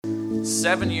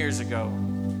7 years ago.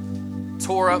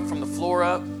 Tore up from the floor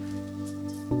up,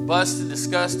 busted,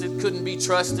 disgusted, couldn't be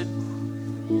trusted.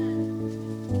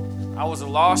 I was a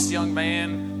lost young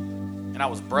man, and I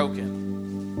was broken.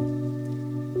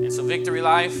 And so Victory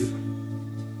Life,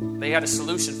 they had a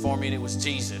solution for me, and it was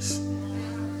Jesus.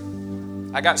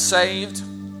 I got saved,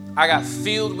 I got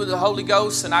filled with the Holy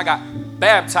Ghost, and I got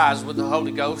baptized with the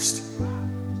Holy Ghost.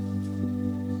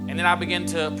 And then I began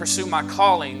to pursue my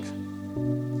calling,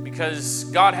 because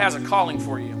God has a calling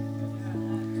for you.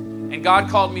 And God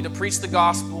called me to preach the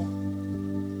gospel,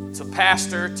 to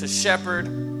pastor, to shepherd,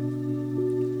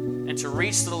 and to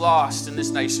reach the lost in this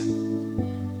nation.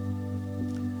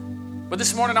 But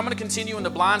this morning, I'm going to continue in the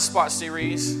Blind Spot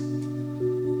series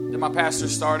that my pastor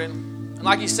started. And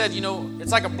like he said,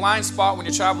 it's like a blind spot when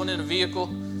you're traveling in a vehicle.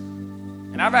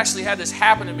 And I've actually had this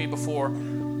happen to me before,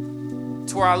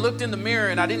 to where I looked in the mirror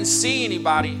and I didn't see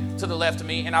anybody to the left of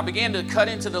me. And I began to cut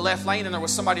into the left lane and there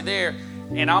was somebody there,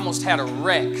 and I almost had a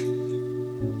wreck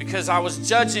because I was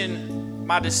judging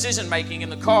my decision making in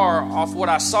the car off what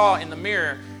I saw in the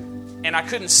mirror. And I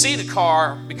couldn't see the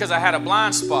car because I had a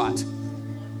blind spot.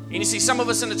 And you see, some of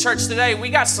us in the church today, we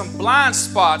got some blind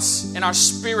spots in our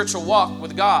spiritual walk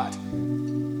with God.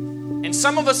 And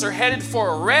some of us are headed for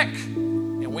a wreck,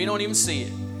 and we don't even see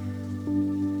it.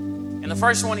 And the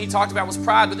first one he talked about was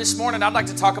pride. But this morning, I'd like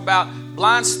to talk about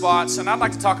blind spots, and I'd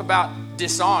like to talk about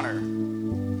dishonor.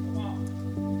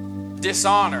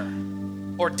 Dishonor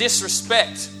or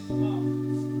disrespect.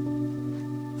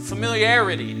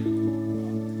 Familiarity.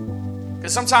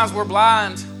 Because sometimes we're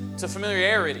blind to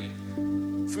familiarity.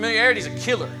 Familiarity is a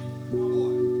killer.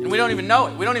 And we don't even know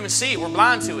it. We don't even see it. We're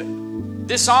blind to it.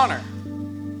 Dishonor.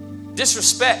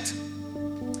 Disrespect.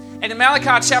 And in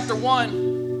Malachi chapter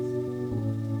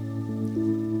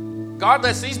 1, God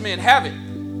lets these men have it.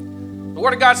 The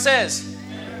Word of God says,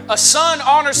 a son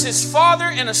honors his father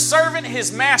and a servant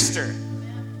his master.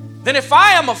 Then if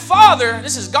I am a father,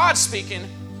 this is God speaking,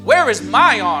 where is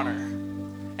my honor?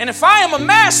 And if I am a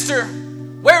master,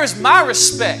 where is my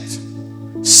respect?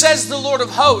 Says the Lord of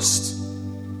hosts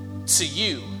to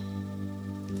you,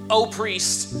 O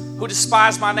priest, who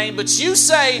despise my name. But you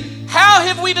say, how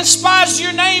have we despised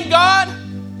your name, God?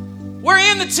 We're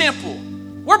in the temple.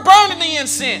 We're burning the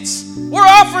incense. We're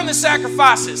offering the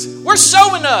sacrifices. We're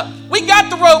showing up. We got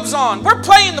the robes on. We're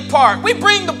playing the part. We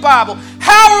bring the Bible.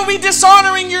 How are we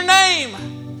dishonoring your name?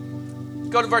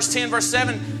 Go to verse 10, verse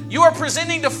 7. You are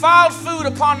presenting defiled food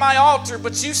upon my altar,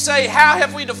 but you say, how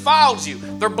have we defiled you?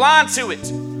 They're blind to it.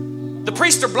 The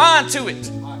priests are blind to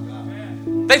it.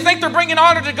 They think they're bringing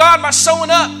honor to God by showing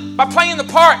up, by playing the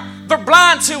part. They're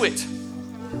blind to it.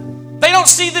 They don't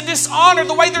see the dishonor,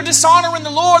 the way they're dishonoring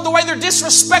the Lord, the way they're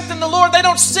disrespecting the Lord. They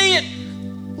don't see it.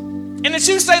 And that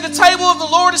you say the table of the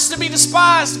Lord is to be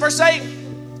despised. Verse 8.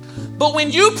 But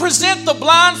when you present the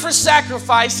blind for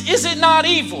sacrifice, is it not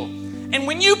evil? And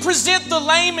when you present the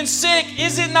lame and sick,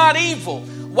 is it not evil?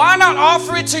 Why not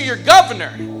offer it to your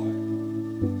governor?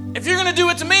 If you're going to do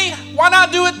it to me, why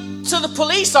not do it to the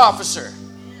police officer?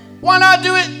 Why not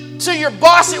do it to your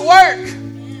boss at work?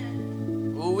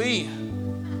 Ooh-wee.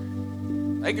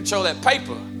 They control that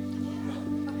paper.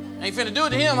 Ain't finna do it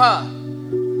to him, huh?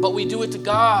 But we do it to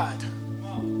God.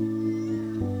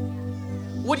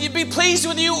 Would you be pleased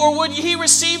with you, or would he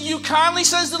receive you kindly,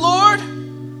 says the Lord?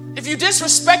 If you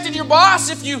disrespected your boss,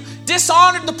 if you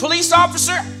dishonored the police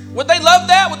officer, would they love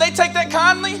that? Would they take that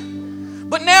kindly?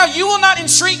 But now you will not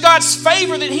entreat God's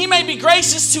favor that he may be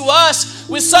gracious to us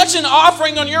with such an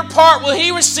offering on your part. Will he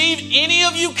receive any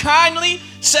of you kindly,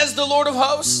 says the Lord of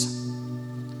hosts?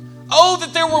 Oh,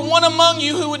 that there were one among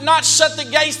you who would not shut the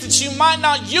gates, that you might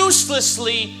not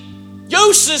uselessly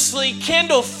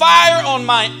kindle fire on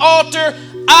my altar.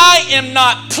 I am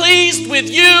not pleased with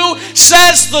you,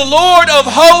 says the Lord of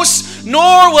hosts,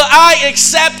 nor will I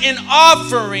accept an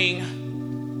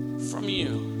offering from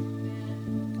you.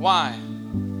 Why?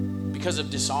 Because of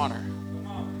dishonor.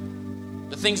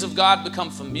 The things of God become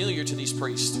familiar to these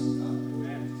priests.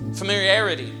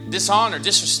 Familiarity, dishonor,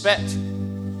 disrespect.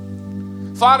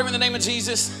 Father, in the name of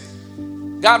Jesus,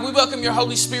 God, we welcome your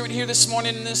Holy Spirit here this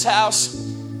morning in this house.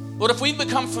 Lord, if we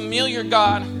become familiar,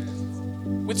 God,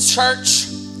 with church,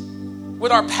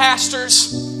 with our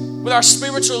pastors, with our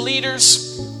spiritual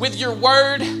leaders, with your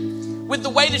word, with the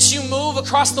way that you move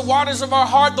across the waters of our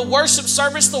heart, the worship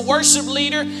service, the worship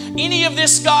leader, any of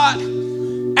this, God,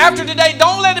 after today,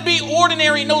 don't let it be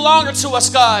ordinary no longer to us,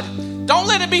 God. Don't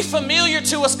let it be familiar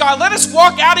to us, God. Let us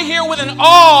walk out of here with an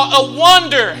awe, a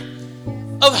wonder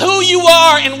of who you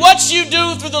are and what you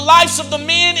do through the lives of the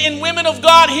men and women of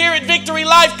God here at Victory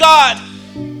Life, God.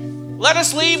 Let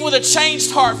us leave with a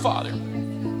changed heart, Father.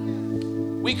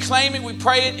 We claim it, we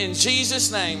pray it in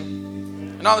Jesus'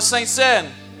 name. And all the saints said,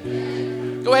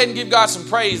 go ahead and give God some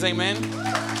praise, amen.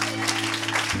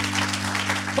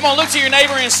 Come on, look to your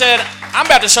neighbor and say, I'm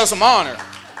about to show some honor.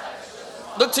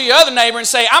 Look to your other neighbor and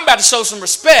say, I'm about to show some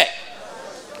respect.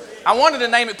 I wanted to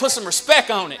name it, put some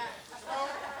respect on it.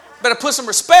 Better put some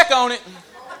respect on it.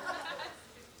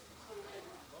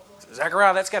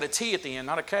 Zechariah, that's got a T at the end,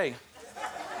 not a K.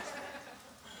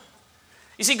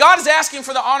 You see, God is asking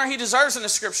for the honor he deserves in the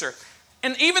scripture.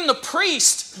 And even the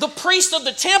priest of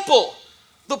the temple,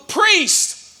 the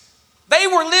priest, they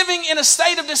were living in a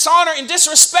state of dishonor and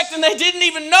disrespect, and they didn't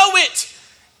even know it.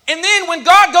 And then when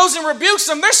God goes and rebukes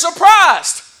them, they're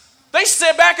surprised. They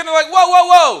step back and they're like, whoa, whoa,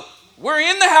 whoa. We're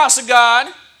in the house of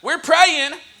God. We're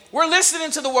praying. We're listening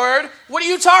to the word. What are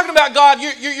you talking about, God?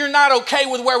 You're not okay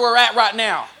with where we're at right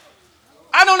now.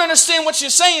 I don't understand what you're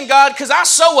saying, God, because I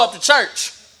show up to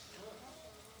church.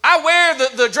 I wear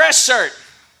the dress shirt.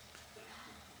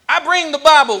 I bring the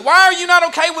Bible. Why are you not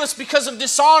okay with us? Because of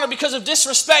dishonor, because of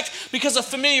disrespect, because of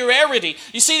familiarity.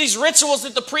 You see, these rituals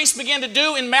that the priests began to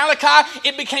do in Malachi,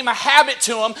 it became a habit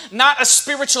to them, not a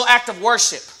spiritual act of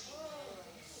worship.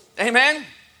 Amen?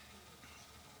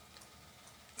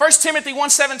 1 Timothy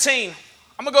 1:17.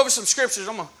 I'm going to go over some scriptures.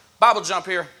 I'm going to Bible jump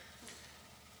here.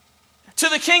 To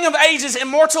the King of ages,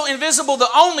 immortal, invisible, the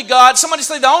only God. Somebody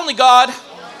say the only God.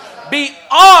 Be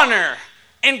honor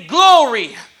and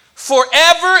glory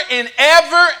forever and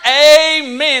ever.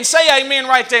 Amen. Say amen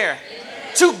right there.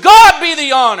 Amen. To God be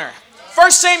the honor.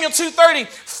 1 Samuel 2:30.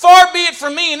 Far be it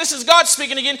from me, and this is God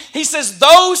speaking again. He says,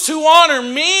 those who honor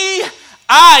me,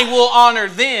 I will honor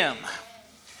them.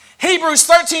 Hebrews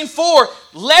 13:4.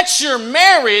 Let your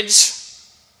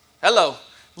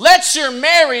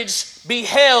marriage be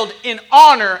held in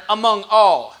honor among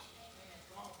all.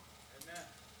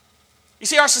 You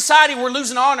see, our society, we're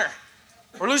losing honor.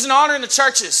 We're losing honor in the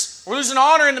churches. We're losing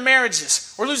honor in the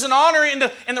marriages. We're losing honor in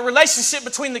the relationship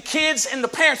between the kids and the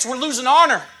parents. We're losing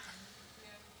honor.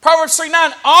 Proverbs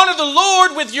 3:9, honor the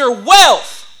Lord with your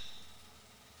wealth.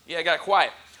 Yeah, I got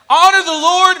quiet. Honor the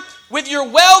Lord with your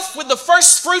wealth, with the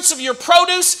first fruits of your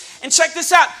produce. And check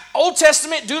this out. Old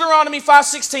Testament, Deuteronomy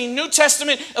 5:16. New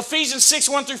Testament, Ephesians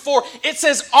 6:1-4. It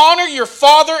says, honor your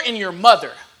father and your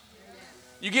mother.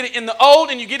 You get it in the old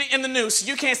and you get it in the new. So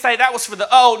you can't say that was for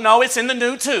the old. No, it's in the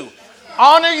new too.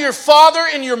 Honor your father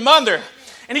and your mother.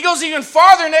 And he goes even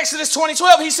farther in Exodus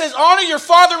 20:12. He says, honor your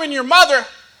father and your mother.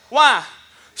 Why?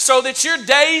 So that your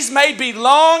days may be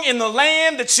long in the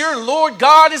land that your Lord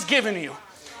God has given you.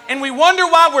 And we wonder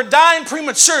why we're dying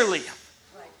prematurely.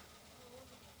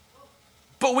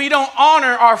 But we don't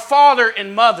honor our father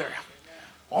and mother.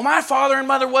 Well, my father and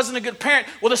mother wasn't a good parent.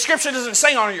 Well, the scripture doesn't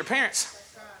say honor your parents.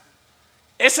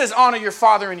 It says honor your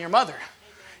father and your mother.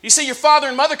 You see, your father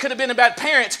and mother could have been a bad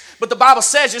parent, but the Bible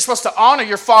says you're supposed to honor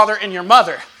your father and your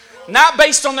mother. Not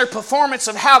based on their performance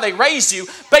of how they raised you,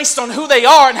 based on who they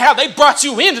are and how they brought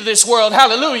you into this world.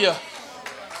 Hallelujah.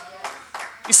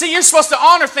 You see, you're supposed to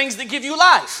honor things that give you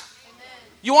life.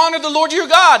 You honor the Lord your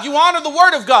God. You honor the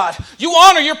Word of God. You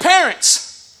honor your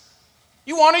parents.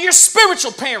 You honor your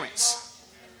spiritual parents.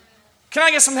 Can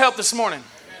I get some help this morning?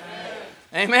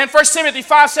 Amen. 1 Timothy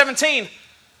 5:17.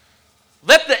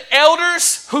 Let the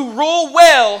elders who rule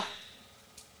well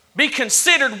be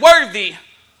considered worthy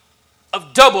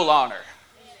of double honor.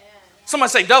 Somebody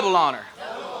say double honor.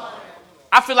 Double honor.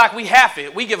 I feel like we half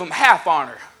it. We give them half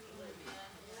honor.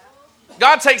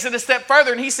 God takes it a step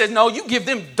further and he says, no, you give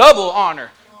them double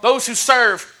honor. Those who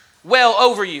serve well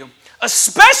over you.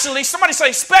 Especially, somebody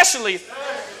say especially.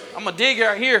 I'm going to dig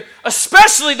right here.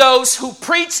 Especially those who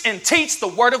preach and teach the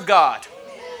Word of God.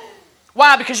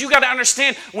 Why? Because you got to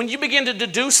understand, when you begin to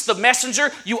deduce the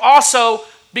messenger, you also,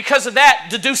 because of that,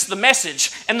 deduce the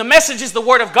message. And the message is the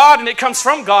Word of God, and it comes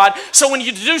from God. So when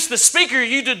you deduce the speaker,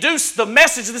 you deduce the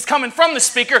message that's coming from the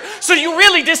speaker. So you're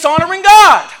really dishonoring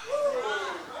God.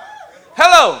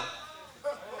 Hello.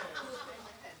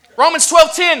 Romans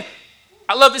 12:10.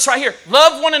 I love this right here.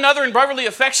 Love one another in brotherly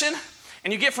affection.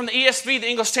 And you get from the ESV, the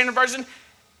English Standard Version.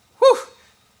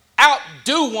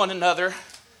 Outdo one another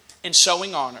in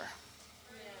showing honor.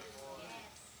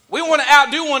 We want to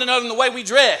outdo one another in the way we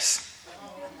dress,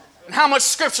 and how much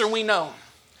scripture we know,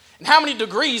 and how many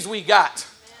degrees we got,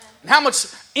 and how much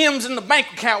M's in the bank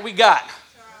account we got.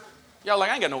 Y'all like,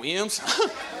 I ain't got no M's.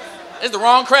 It's the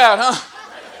wrong crowd, huh?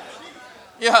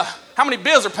 Yeah. How many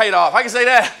bills are paid off? I can say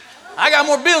that. I got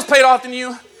more bills paid off than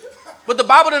you. But the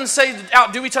Bible doesn't say to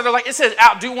outdo each other. Like it says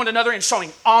outdo one another in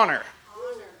showing honor.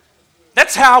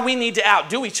 That's how we need to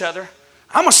outdo each other.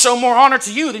 I'm going to show more honor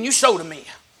to you than you show to me.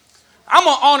 I'm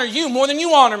going to honor you more than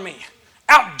you honor me.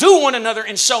 Outdo one another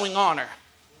in showing honor.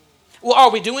 Well,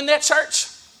 are we doing that, church?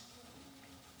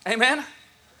 Amen?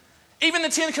 Even the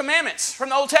 10 Commandments from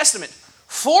the Old Testament,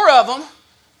 4 of them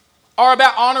are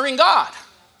about honoring God.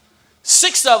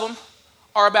 6 of them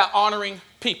are about honoring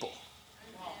people.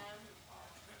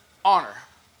 Honor.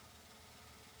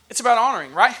 It's about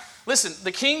honoring, right? Listen,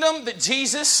 the kingdom that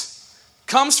Jesus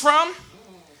comes from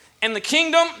and the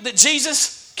kingdom that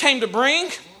Jesus came to bring,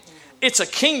 it's a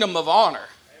kingdom of honor.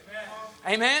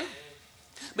 Amen?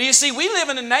 But you see, we live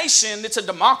in a nation that's a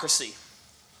democracy.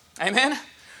 Amen?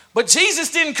 But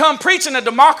Jesus didn't come preaching a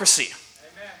democracy.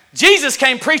 Jesus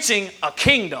came preaching a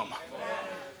kingdom.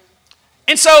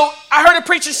 And so I heard a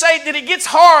preacher say that it gets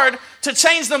hard to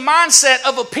change the mindset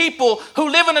of a people who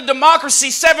live in a democracy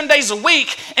 7 days a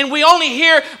week, and we only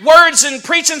hear words and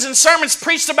preachings and sermons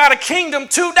preached about a kingdom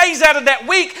 2 days out of that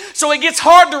week. So it gets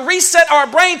hard to reset our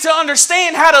brain to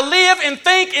understand how to live and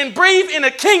think and breathe in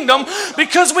a kingdom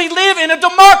because we live in a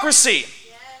democracy.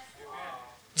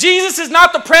 Jesus is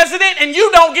not the president, and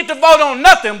you don't get to vote on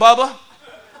nothing, Bubba.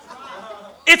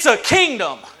 It's a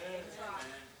kingdom.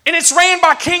 And it's ran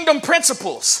by kingdom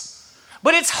principles.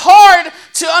 But it's hard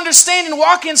to understand and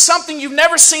walk in something you've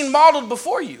never seen modeled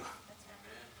before you.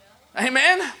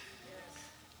 Amen?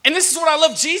 And this is what I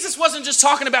love. Jesus wasn't just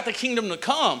talking about the kingdom to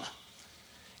come.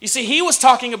 You see, he was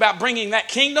talking about bringing that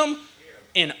kingdom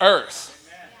in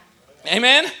earth.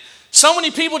 Amen? So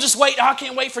many people just wait. Oh, I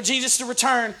can't wait for Jesus to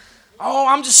return. Oh,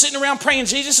 I'm just sitting around praying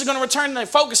Jesus is going to return, and they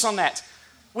focus on that.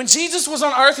 When Jesus was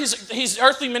on earth, his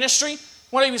earthly ministry,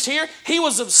 when he was here, he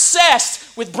was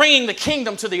obsessed with bringing the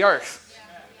kingdom to the earth.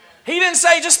 He didn't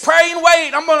say, just pray and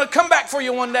wait. I'm going to come back for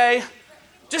you one day.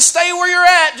 Just stay where you're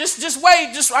at. Just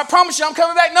wait. I promise you I'm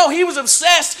coming back. No, he was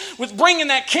obsessed with bringing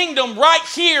that kingdom right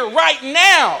here, right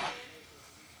now.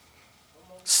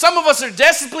 Some of us are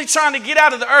desperately trying to get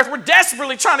out of the earth. We're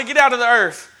desperately trying to get out of the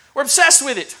earth. We're obsessed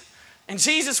with it. And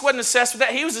Jesus wasn't obsessed with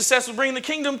that. He was obsessed with bringing the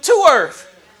kingdom to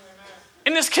earth.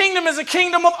 And this kingdom is a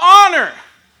kingdom of honor.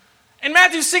 In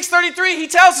Matthew 6:33, he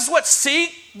tells us what?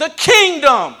 Seek the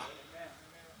kingdom.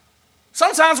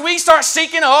 Sometimes we start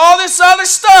seeking all this other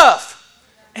stuff.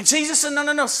 And Jesus said,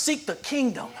 no, seek the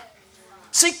kingdom.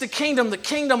 Seek the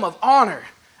kingdom of honor.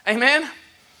 Amen?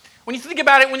 When you think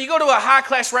about it, when you go to a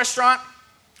high-class restaurant,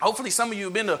 hopefully some of you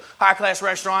have been to a high-class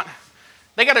restaurant,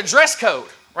 they got a dress code,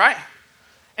 right?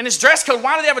 And this dress code,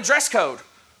 why do they have a dress code?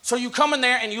 So you come in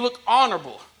there and you look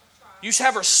honorable. You should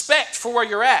have respect for where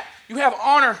you're at. You have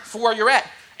honor for where you're at.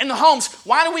 In the homes,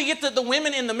 why do we get the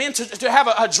women and the men to have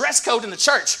a dress code in the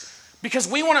church? Because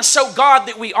we want to show God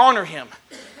that we honor him.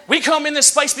 We come in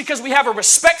this place because we have a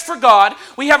respect for God.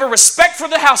 We have a respect for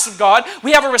the house of God.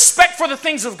 We have a respect for the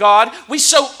things of God. We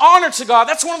show honor to God.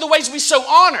 That's one of the ways we show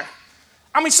honor.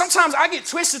 I mean, sometimes I get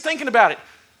twisted thinking about it.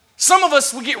 Some of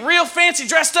us will get real fancy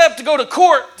dressed up to go to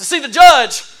court to see the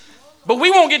judge, but we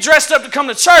won't get dressed up to come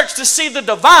to church to see the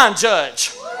divine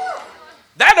judge.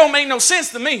 That don't make no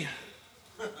sense to me.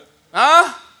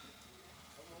 Huh?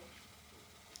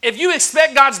 If you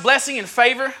expect God's blessing and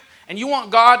favor and you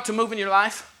want God to move in your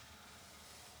life,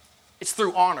 it's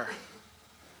through honor.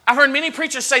 I've heard many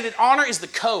preachers say that honor is the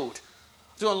code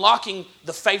to unlocking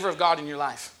the favor of God in your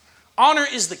life. Honor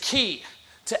is the key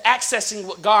to accessing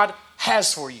what God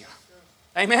has for you.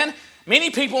 Amen? Many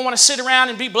people want to sit around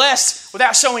and be blessed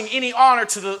without showing any honor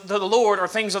to the Lord or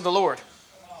things of the Lord.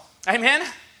 Amen?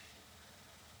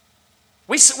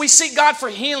 We seek God for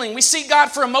healing. We seek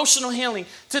God for emotional healing,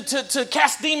 to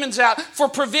cast demons out, for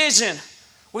provision,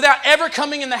 without ever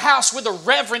coming in the house with a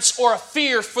reverence or a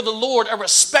fear for the Lord, a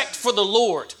respect for the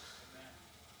Lord.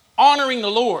 Honoring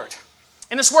the Lord.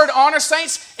 And this word honor,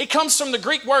 saints, it comes from the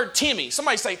Greek word Timmy.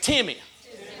 Somebody say Timmy.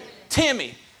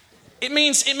 Timmy. It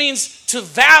means to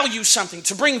value something,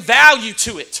 to bring value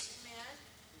to it.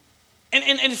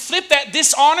 And flip that,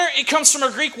 dishonor, it comes from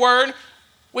a Greek word,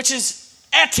 which is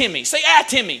atimi. Say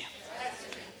atimi.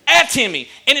 Atimi.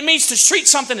 And it means to treat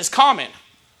something as common.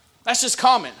 That's just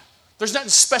common. There's nothing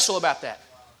special about that.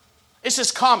 It's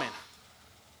just common.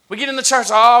 We get in the church,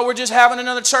 oh, we're just having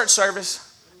another church service.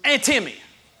 Atimi.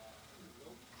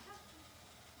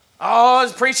 Oh,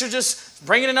 the preacher just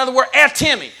bringing another word.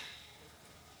 Atimi.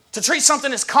 To treat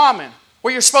something as common,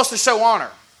 where you're supposed to show honor.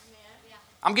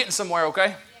 I'm getting somewhere,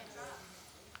 okay?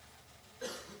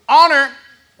 Honor,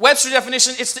 Webster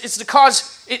definition, it's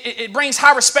because it brings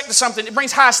high respect to something, it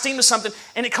brings high esteem to something,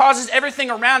 and it causes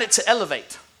everything around it to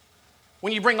elevate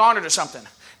when you bring honor to something.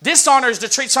 Dishonor is to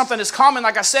treat something as common,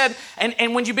 like I said,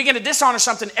 and when you begin to dishonor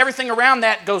something, everything around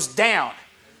that goes down.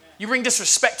 You bring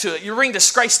disrespect to it, you bring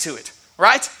disgrace to it,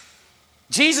 right?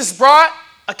 Jesus brought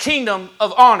a kingdom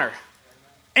of honor.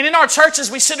 And in our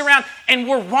churches, we sit around and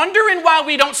we're wondering why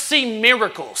we don't see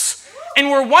miracles. And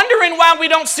we're wondering why we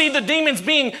don't see the demons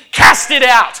being casted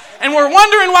out. And we're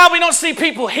wondering why we don't see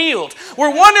people healed.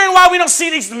 We're wondering why we don't see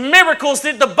these miracles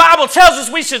that the Bible tells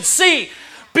us we should see.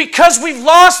 Because we've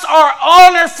lost our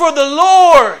honor for the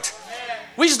Lord.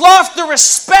 We've lost the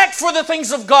respect for the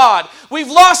things of God. We've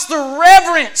lost the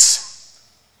reverence.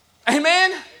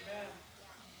 Amen?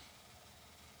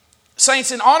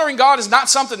 Saints, and honoring God is not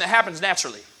something that happens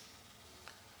naturally.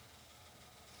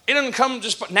 It doesn't come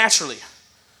just naturally.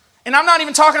 And I'm not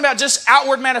even talking about just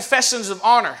outward manifestations of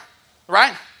honor,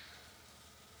 right?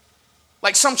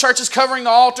 Like some churches covering the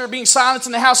altar, being silent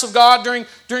in the house of God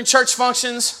during church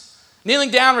functions, kneeling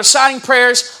down, reciting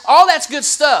prayers. All that's good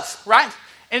stuff, right?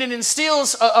 And it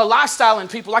instills a lifestyle in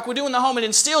people like we do in the home. It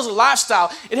instills a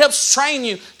lifestyle. It helps train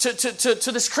you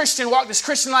to this Christian walk, this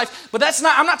Christian life. But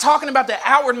I'm not talking about the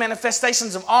outward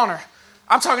manifestations of honor.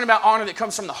 I'm talking about honor that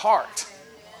comes from the heart.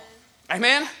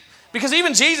 Amen? Because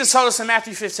even Jesus told us in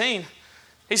Matthew 15,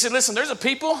 he said, listen, there's a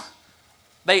people,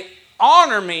 they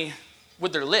honor me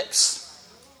with their lips,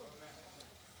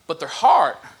 but their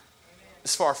heart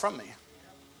is far from me.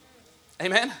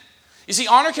 Amen? You see,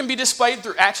 honor can be displayed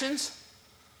through actions,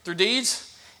 through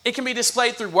deeds. It can be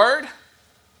displayed through word,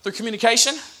 through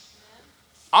communication.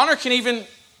 Honor can even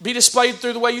be displayed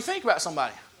through the way you think about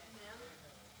somebody.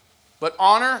 But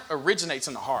honor originates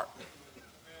in the heart.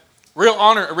 Real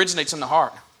honor originates in the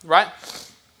heart. Right?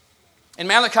 In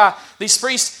Malachi, these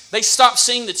priests, they stopped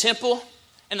seeing the temple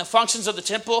and the functions of the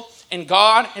temple and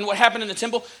God and what happened in the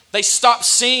temple. They stopped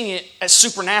seeing it as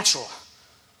supernatural.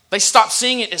 They stopped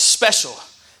seeing it as special.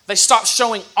 They stopped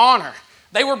showing honor.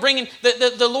 They were bringing,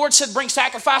 the Lord said bring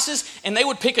sacrifices, and they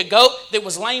would pick a goat that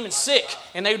was lame and sick,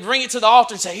 and they would bring it to the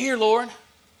altar and say, here, Lord.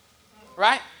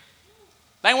 Right?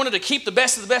 They wanted to keep the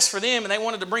best of the best for them, and they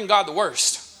wanted to bring God the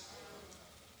worst.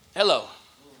 Hello.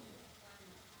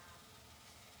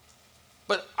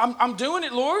 But I'm doing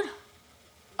it, Lord.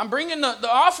 I'm bringing the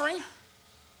offering.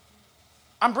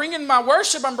 I'm bringing my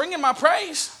worship. I'm bringing my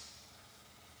praise.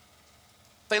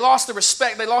 They lost the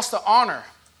respect. They lost the honor.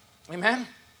 Amen?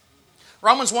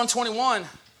 Romans 1:21.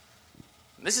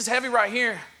 This is heavy right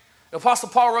here. The Apostle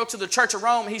Paul wrote to the church of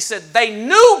Rome. He said, they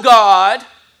knew God,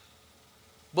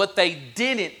 but they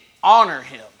didn't honor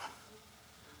Him.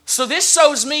 So this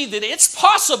shows me that it's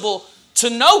possible to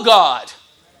know God,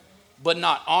 but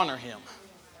not honor Him.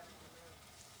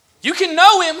 You can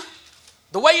know Him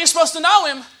the way you're supposed to know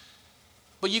Him,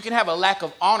 but you can have a lack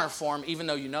of honor for Him even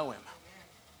though you know Him.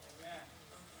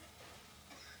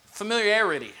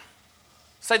 Familiarity.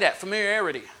 Say that,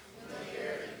 familiarity.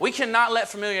 We cannot let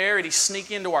familiarity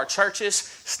sneak into our churches,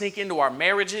 sneak into our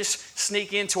marriages,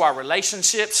 sneak into our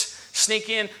relationships, sneak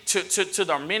in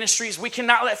to our ministries. We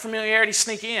cannot let familiarity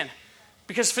sneak in.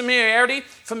 Because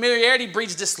familiarity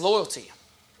breeds disloyalty.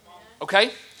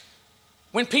 Okay?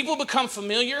 When people become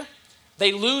familiar,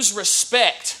 they lose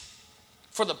respect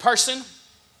for the person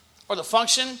or the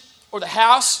function or the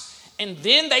house, and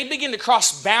then they begin to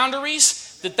cross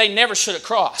boundaries that they never should have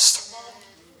crossed.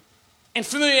 And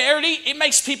familiarity, it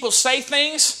makes people say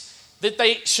things that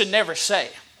they should never say.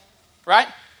 Right?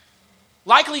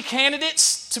 Likely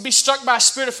candidates to be struck by a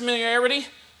spirit of familiarity,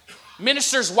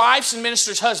 ministers' wives and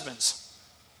ministers' husbands.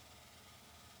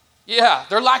 Yeah,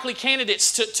 they're likely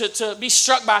candidates to be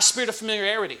struck by a spirit of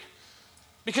familiarity.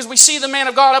 Because we see the man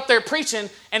of God up there preaching,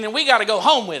 and then we got to go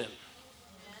home with him.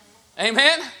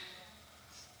 Amen?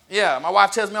 Yeah, my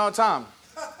wife tells me all the time.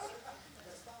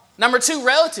 Number 2,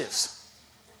 relatives.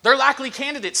 They're likely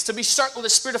candidates to be struck with a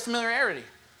spirit of familiarity.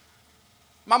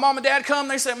 My mom and dad come,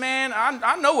 they say, man,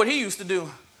 I know what he used to do.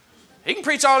 He can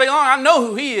preach all day long. I know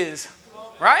who he is.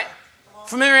 Right?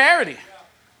 Familiarity.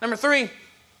 Number 3,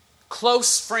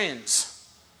 close friends.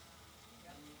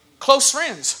 Close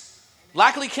friends.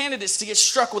 Likely candidates to get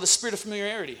struck with a spirit of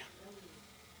familiarity.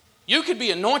 You could be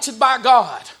anointed by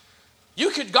God.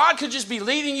 God could just be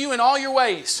leading you in all your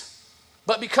ways.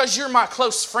 But because you're my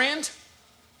close friend,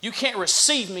 you can't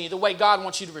receive me the way God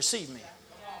wants you to receive me.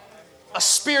 A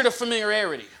spirit of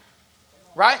familiarity.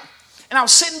 Right? And I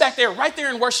was sitting back there, right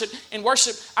there in worship. In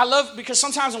worship, I love, because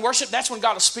sometimes in worship, that's when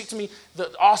God will speak to me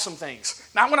the awesome things.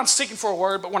 Not when I'm seeking for a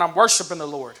word, but when I'm worshiping the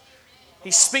Lord.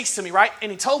 He speaks to me, right?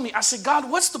 And he told me, I said, God,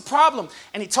 what's the problem?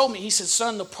 And he told me, he said,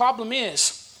 son, the problem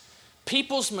is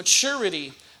people's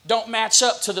maturity don't match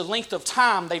up to the length of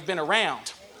time they've been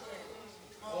around.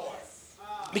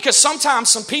 Because sometimes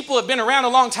some people have been around a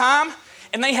long time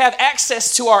and they have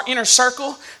access to our inner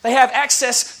circle. They have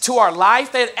access to our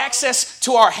life. They have access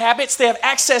to our habits. They have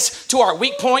access to our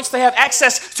weak points. They have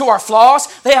access to our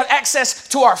flaws. They have access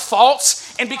to our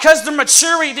faults. And because their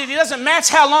maturity doesn't match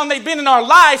how long they've been in our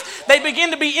life, they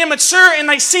begin to be immature and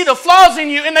they see the flaws in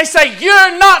you and they say,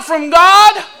 you're not from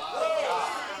God.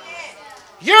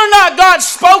 You're not God's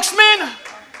spokesman.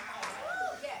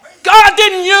 God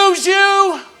didn't use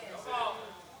you.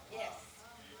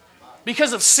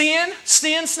 Because of sin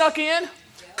snuck in,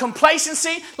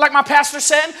 complacency, like my pastor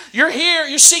said, you're here,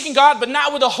 you're seeking God, but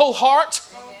not with a whole heart.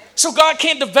 So God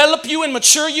can't develop you and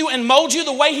mature you and mold you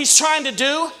the way He's trying to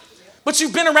do. But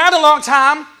you've been around a long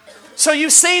time, so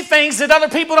you see things that other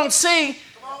people don't see,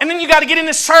 and then you got to get in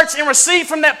this church and receive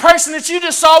from that person that you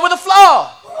just saw with a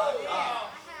flaw.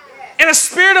 And a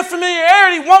spirit of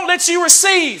familiarity won't let you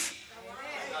receive.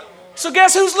 So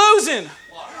guess who's losing?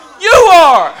 You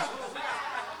are.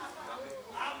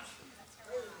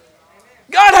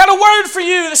 God had a word for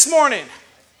you this morning.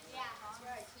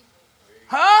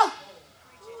 Huh?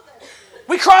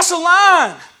 We crossed a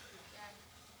line.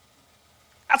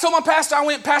 I told my pastor,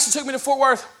 pastor took me to Fort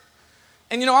Worth.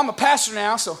 And I'm a pastor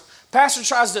now, so pastor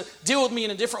tries to deal with me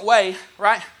in a different way,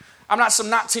 right? I'm not some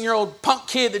 19-year-old punk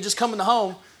kid that just come in the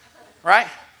home, right?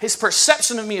 His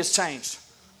perception of me has changed,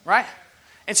 right?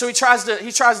 And so he tries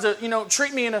to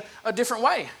treat me in a different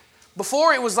way.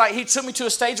 Before it was like he took me to a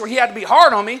stage where he had to be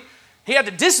hard on me. He had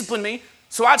to discipline me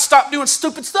so I'd stop doing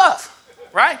stupid stuff,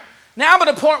 right? Now I'm at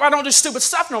a point where I don't do stupid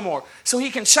stuff no more. So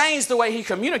he can change the way he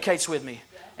communicates with me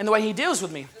and the way he deals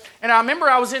with me. And I remember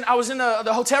I was in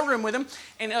the hotel room with him,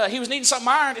 and he was needing something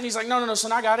ironed, and he's like, no,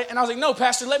 son, I got it. And I was like, no,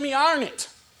 Pastor, let me iron it.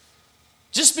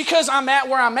 Just because I'm at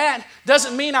where I'm at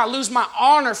doesn't mean I lose my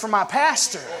honor for my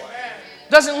pastor.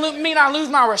 Doesn't mean I lose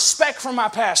my respect for my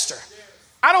pastor.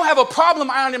 I don't have a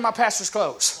problem ironing my pastor's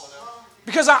clothes.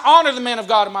 Because I honor the man of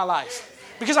God in my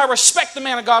life. Because I respect the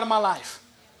man of God in my life.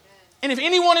 And if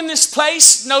anyone in this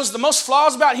place knows the most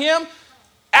flaws about him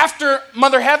after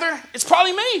Mother Heather, it's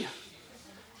probably me.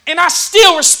 And I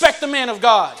still respect the man of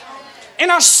God.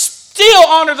 And I still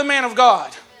honor the man of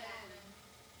God.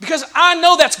 Because I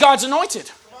know that's God's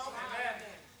anointed.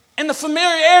 And the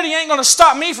familiarity ain't going to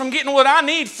stop me from getting what I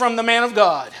need from the man of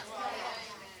God.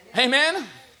 Amen?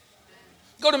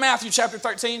 Go to Matthew chapter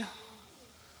 13.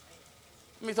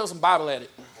 Let me throw some Bible at it.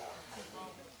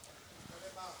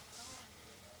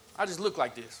 I just look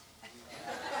like this.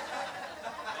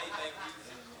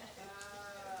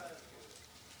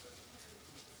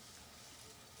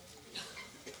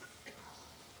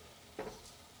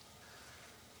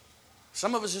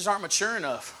 Some of us just aren't mature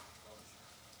enough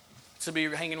to be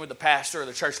hanging with the pastor or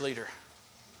the church leader.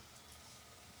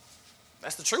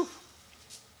 That's the truth.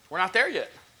 We're not there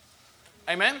yet.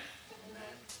 Amen?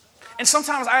 And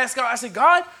sometimes I ask God, I say,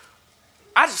 God,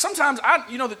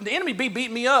 the enemy be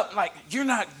beating me up like, you're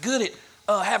not good at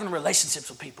having relationships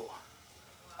with people.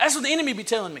 That's what the enemy be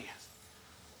telling me.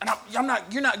 And you're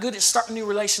not good at starting new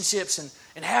relationships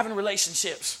and having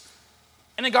relationships.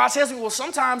 And then God tells me, well,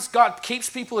 sometimes God keeps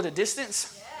people at a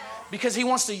distance because He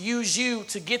wants to use you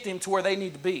to get them to where they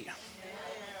need to be.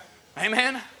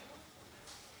 Amen?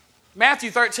 Matthew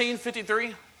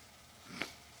 13:53.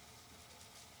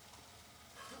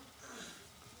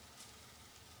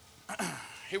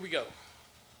 Here we go.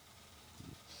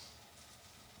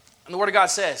 And the Word of God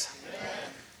says, amen.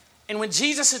 And when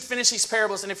Jesus had finished these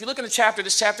parables, and if you look in this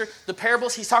chapter, the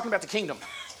parables, He's talking about the kingdom.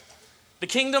 The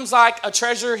kingdom's like a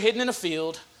treasure hidden in a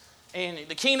field, and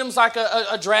the kingdom's like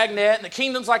a dragnet, and the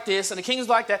kingdom's like this, and the kingdom's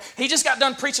like that. He just got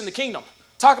done preaching the kingdom,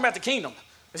 talking about the kingdom,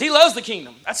 because He loves the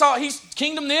kingdom. That's all. He's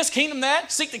kingdom this, kingdom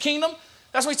that, seek the kingdom.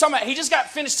 That's what He's talking about. He just got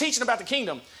finished teaching about the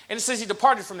kingdom, and it says He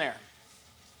departed from there.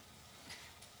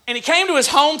 And He came to His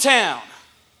hometown.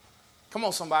 Come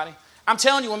on, somebody. I'm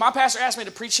telling you, when my pastor asked me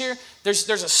to preach here, there's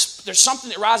something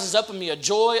that rises up in me, a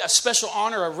joy, a special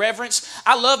honor, a reverence.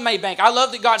 I love Maybank. I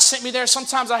love that God sent me there.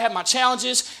 Sometimes I have my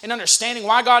challenges in understanding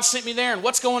why God sent me there and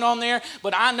what's going on there.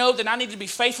 But I know that I need to be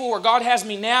faithful where God has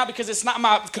me now, because it's not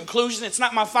my conclusion. It's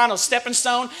not my final stepping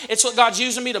stone. It's what God's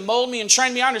using me to mold me and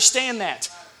train me. I understand that.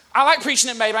 I like preaching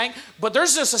at Maybank, but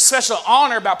there's just a special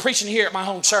honor about preaching here at my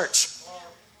home church.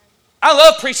 I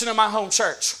love preaching in my home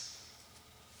church.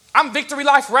 I'm Victory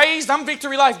Life raised. I'm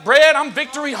Victory Life bred. I'm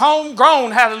Victory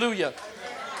homegrown. Hallelujah.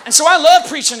 And so I love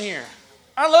preaching here.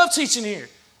 I love teaching here.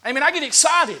 I mean, I get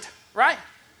excited, right?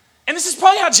 And this is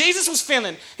probably how Jesus was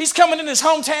feeling. He's coming in his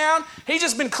hometown. He's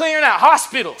just been clearing out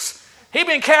hospitals. He's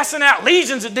been casting out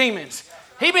legions of demons.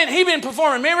 He's been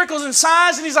performing miracles and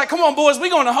signs. And he's like, come on, boys, we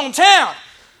going to hometown.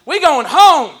 We going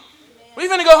home. We're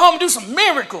going to go home and do some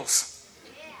miracles.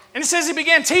 And it says he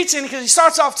began teaching, because he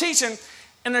starts off teaching.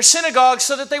 in their synagogue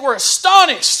so that they were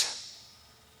astonished.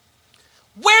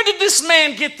 Where did this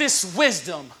man get this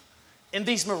wisdom and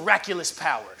these miraculous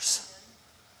powers?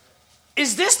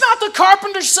 Is this not the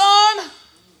carpenter's son?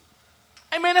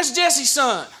 Hey man, that's Jesse's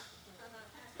son.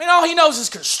 Man, all he knows is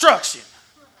construction.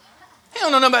 He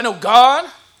don't know nothing about no God.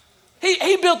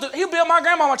 He built my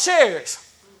grandmama chairs.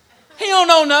 He don't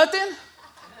know nothing.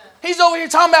 He's over here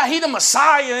talking about he's the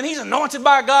Messiah and he's anointed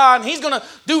by God and he's going to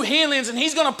do healings and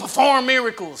he's going to perform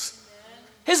miracles.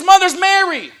 His mother's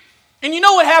Mary. And you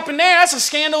know what happened there? That's a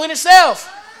scandal in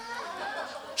itself.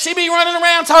 She be running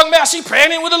around talking about she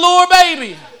pregnant with a Lord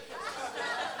baby.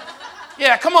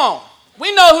 Yeah, come on.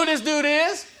 We know who this dude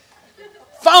is.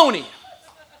 Phony.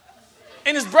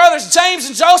 And his brothers James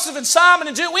and Joseph and Simon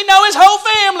and Judas. We know his whole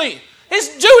family.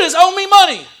 His Judas owe me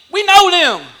money. We know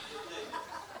them.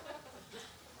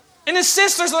 And his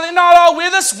sisters, are they not all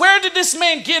with us? Where did this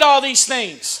man get all these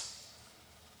things?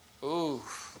 Ooh.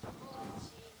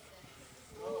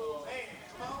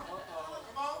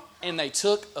 And they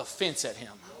took offense at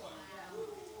him.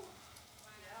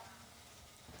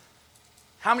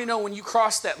 How many know when you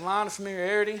cross that line of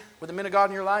familiarity with the men of God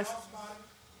in your life,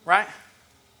 right?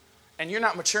 And you're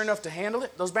not mature enough to handle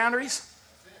it, those boundaries,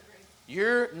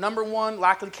 you're number one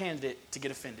likely candidate to get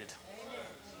offended.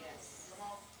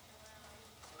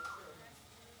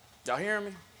 Y'all hearing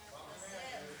me?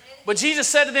 But Jesus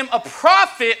said to them, a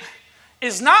prophet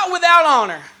is not without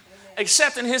honor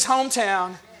except in his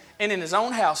hometown and in his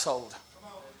own household.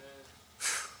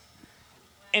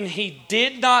 And he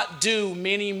did not do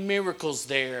many miracles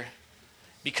there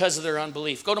because of their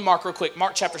unbelief. Go to Mark real quick.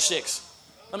 Mark chapter 6.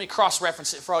 Let me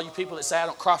cross-reference it for all you people that say I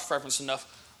don't cross-reference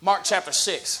enough. Mark chapter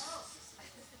 6.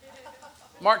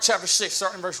 Mark chapter 6,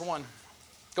 starting in verse 1.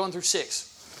 Going through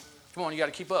 6. Come on, you got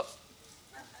to keep up.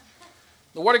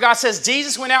 The Word of God says,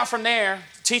 Jesus went out from there,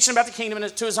 teaching about the kingdom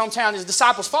to his hometown. His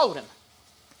disciples followed him.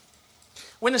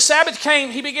 When the Sabbath came,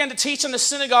 he began to teach in the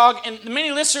synagogue, and many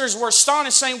listeners were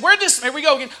astonished, saying, here we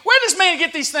go again, where did this man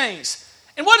get these things?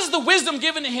 And what is the wisdom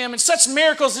given to him, and such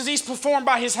miracles as he's performed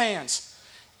by his hands?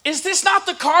 Is this not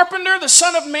the carpenter, the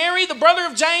son of Mary, the brother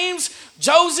of James,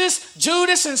 Joseph,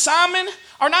 Judas, and Simon?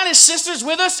 Are not his sisters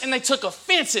with us? And they took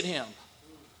offense at him.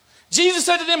 Jesus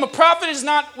said to them, a prophet is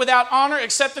not without honor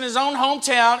except in his own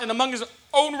hometown and among his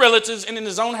own relatives and in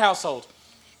his own household.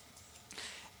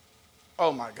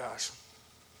 Oh my gosh.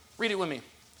 Read it with me.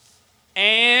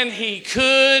 And he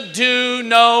could do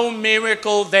no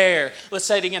miracle there. Let's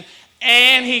say it again.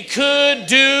 And he could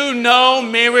do no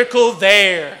miracle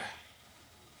there.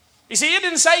 You see, it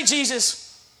didn't say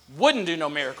Jesus wouldn't do no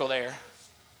miracle there.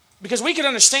 Because we can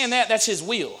understand that. That's his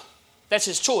will. That's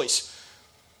his choice.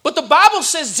 But the Bible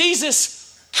says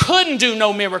Jesus couldn't do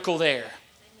no miracle there.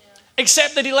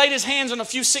 Except that he laid his hands on a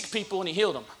few sick people and he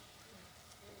healed them.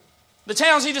 The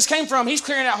towns he just came from, he's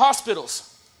clearing out hospitals.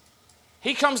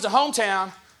 He comes to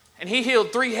hometown and he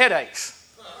healed 3 headaches.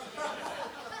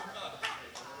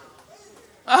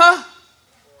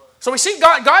 So we see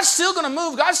God's still going to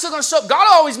move. God's still going to show up. God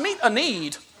will always meet a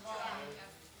need.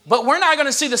 But we're not going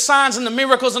to see the signs and the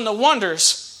miracles and the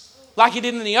wonders like he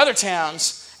did in the other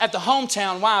towns at the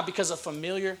hometown. Why? Because of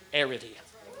familiarity.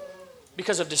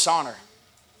 Because of dishonor.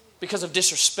 Because of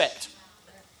disrespect.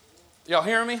 Y'all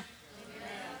hearing me?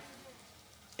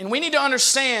 And we need to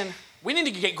understand, we need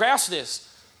to get grasp of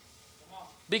this.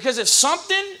 Because if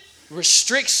something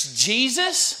restricts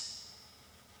Jesus,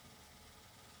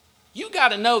 you got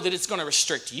to know that it's going to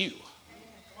restrict you.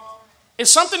 If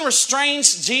something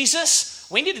restrains Jesus,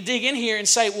 we need to dig in here and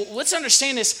say, well, let's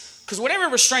understand this, because whatever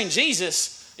restrains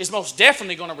Jesus is most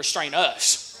definitely going to restrain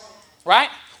us. Right?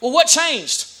 Well, what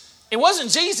changed? It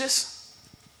wasn't Jesus.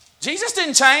 Jesus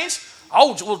didn't change.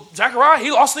 Oh, well, Zechariah,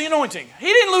 he lost the anointing. He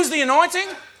didn't lose the anointing.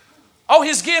 Oh,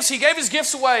 his gifts, he gave his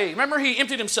gifts away. Remember, he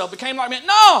emptied himself, became like man.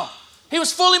 No, he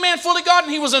was fully man, fully God,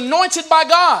 and he was anointed by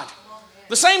God.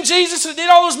 The same Jesus that did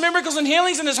all those miracles and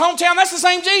healings in his hometown, that's the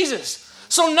same Jesus.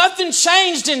 So nothing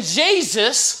changed in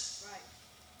Jesus,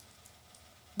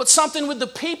 but something with the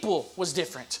people was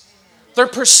different. Their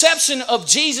perception of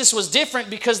Jesus was different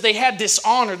because they had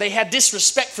dishonor. They had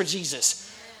disrespect for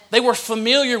Jesus. They were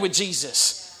familiar with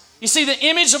Jesus. You see, the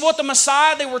image of what the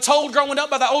Messiah, they were told growing up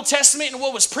by the Old Testament and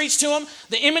what was preached to them,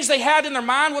 the image they had in their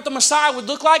mind, what the Messiah would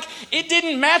look like, it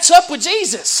didn't match up with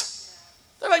Jesus.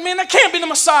 They're like, man, that can't be the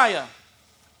Messiah.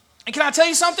 And can I tell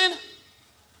you something?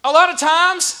 A lot of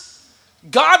times,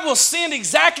 God will send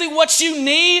exactly what you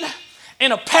need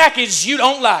in a package you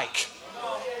don't like.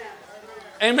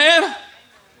 Amen?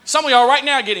 Some of y'all right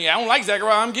now are getting it. I don't like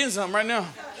Zechariah. I'm getting something right now.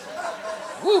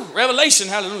 Woo, revelation,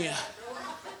 hallelujah.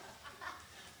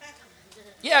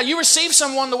 Yeah, you receive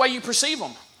someone the way you perceive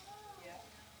them.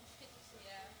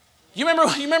 You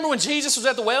remember when Jesus was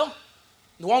at the well?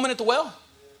 The woman at the well?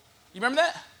 You remember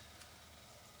that?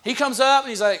 He comes up and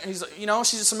he's like, she's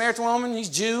a Samaritan woman. He's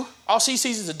Jew. All she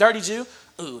sees is a dirty Jew.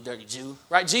 Ooh, dirty Jew.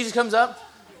 Right? Jesus comes up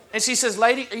and she says,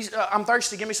 lady, I'm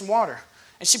thirsty. Give me some water.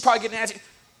 And she probably getting at you.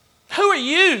 Who are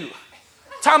you?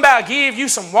 Talking about give you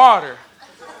some water.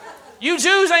 You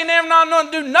Jews ain't never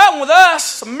not do nothing with us,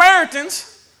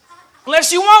 Samaritans,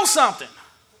 unless you want something.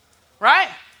 Right?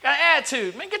 Got an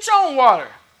attitude. Man, get your own water.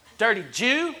 Dirty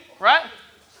Jew. Right?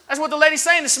 That's what the lady's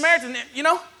saying. The Samaritan,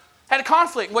 had a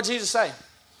conflict. What did Jesus say?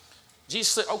 Jesus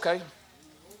said, okay,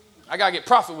 I got to get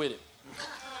profit with it.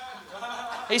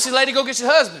 He said, lady, go get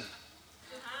your husband.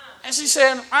 And she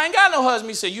said, I ain't got no husband.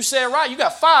 He said, you said right. You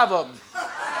got 5 of them.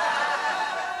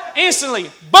 Instantly,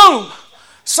 boom.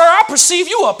 Sir, I perceive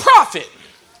you a prophet.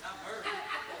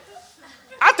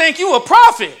 I think you a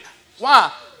prophet.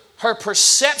 Why? Her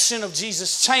perception of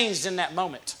Jesus changed in that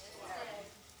moment.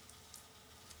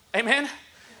 Amen?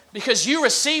 Because you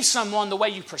receive someone the way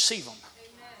you perceive them.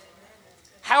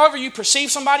 However you perceive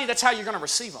somebody, that's how you're going to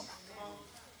receive them.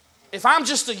 If I'm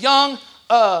just a young,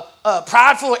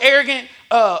 prideful, arrogant,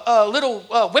 little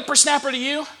whippersnapper to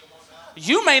you,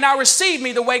 you may not receive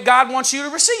me the way God wants you to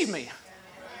receive me.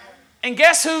 And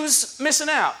guess who's missing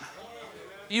out?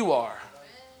 You are.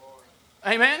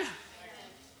 Amen?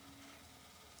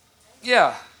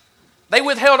 Yeah. They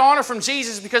withheld honor from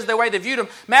Jesus because of the way they viewed him.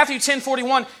 Matthew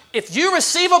 10:41, if you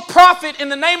receive a prophet in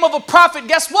the name of a prophet,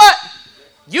 guess what?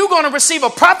 You're going to receive a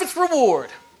prophet's reward.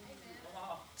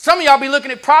 Some of y'all be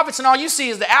looking at prophets and all you see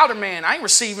is the outer man. I ain't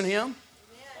receiving him.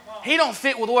 He don't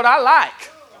fit with what I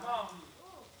like.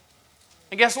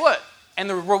 And guess what? And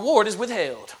the reward is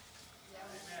withheld.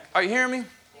 Are you hearing me?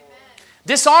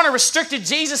 Dishonor restricted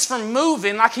Jesus from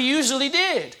moving like he usually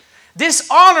did.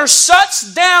 Dishonor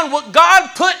shuts down what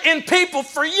God put in people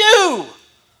for you.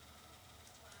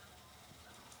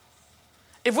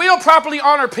 If we don't properly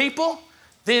honor people,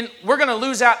 then we're going to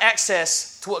lose out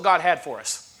access to what God had for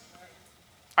us.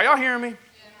 Are y'all hearing me?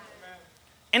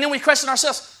 And then we question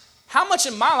ourselves, how much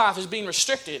in my life is being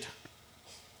restricted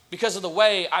because of the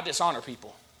way I dishonor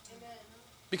people?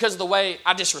 Because of the way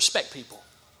I disrespect people?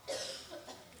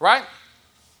 Right?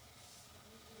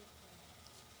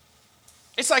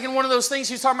 It's like in one of those things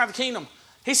he was talking about the kingdom.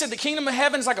 He said the kingdom of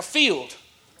heaven is like a field.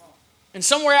 And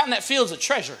somewhere out in that field is a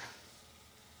treasure.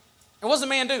 And what does the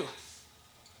man do?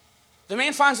 The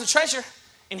man finds the treasure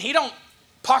and he don't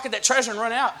pocket that treasure and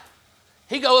run out.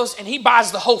 He goes and he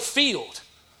buys the whole field.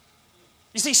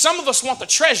 You see, some of us want the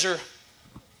treasure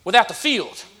without the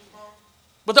field.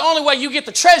 But the only way you get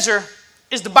the treasure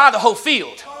is to buy the whole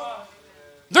field.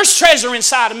 There's treasure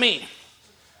inside of me.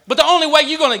 But the only way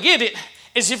you're going to get it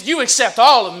is if you accept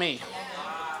all of me.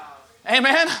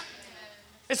 Amen?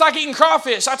 It's like eating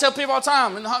crawfish. I tell people all the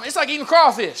time, it's like eating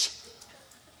crawfish.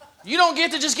 You don't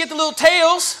get to just get the little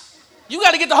tails. You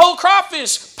got to get the whole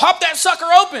crawfish. Pop that sucker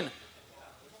open.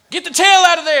 Get the tail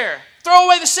out of there. Throw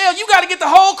away the shell. You got to get the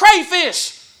whole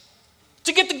crayfish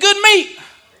to get the good meat.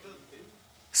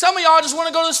 Some of y'all just want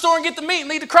to go to the store and get the meat and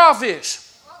leave the crawfish.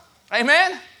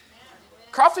 Amen?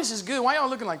 Crawfish is good. Why y'all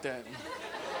looking like that?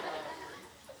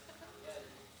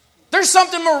 There's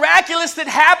something miraculous that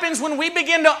happens when we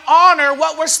begin to honor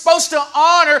what we're supposed to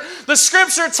honor. The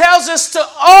scripture tells us to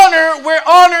honor where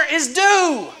honor is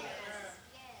due.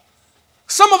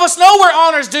 Some of us know where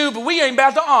honor is due, but we ain't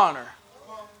about to honor.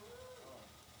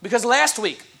 Because last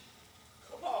week,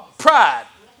 pride.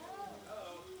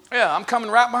 Yeah, I'm coming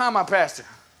right behind my pastor.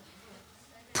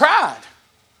 Pride.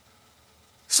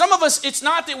 Some of us, it's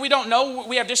not that we don't know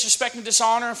we have disrespect and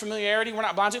dishonor and familiarity we're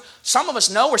not blind to. Some of us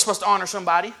know we're supposed to honor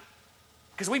somebody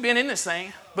because we've been in this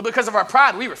thing, but because of our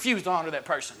pride, we refuse to honor that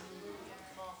person.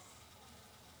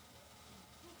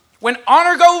 When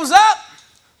honor goes up,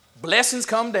 blessings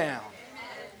come down.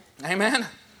 Amen.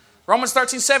 Romans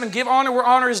 13:7, give honor where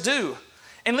honor is due.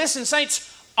 And listen,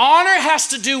 saints, honor has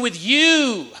to do with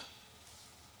you.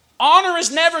 Honor is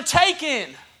never taken.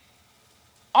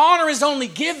 Honor is only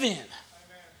given.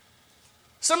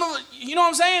 You know what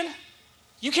I'm saying?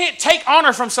 You can't take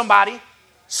honor from somebody.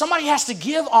 Somebody has to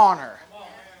give honor.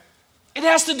 It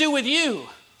has to do with you.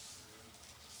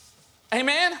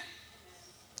 Amen?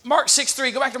 Mark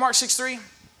 6:3. Go back to Mark 6:3.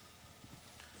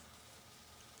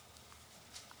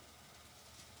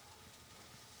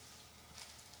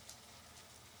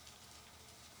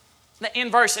 The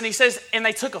end verse, and he says, and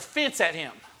they took offense at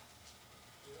him.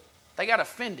 They got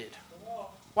offended.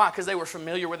 Why? Because they were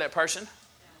familiar with that person?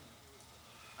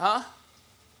 Huh?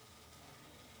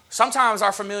 Sometimes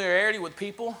our familiarity with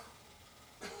people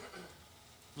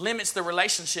limits the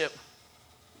relationship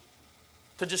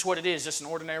to just what it is, just an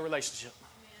ordinary relationship.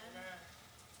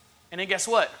 And then guess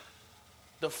what?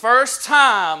 The first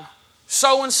time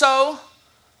so-and-so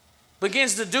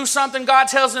begins to do something God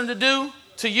tells them to do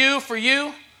to you, for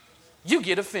you, you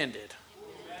get offended.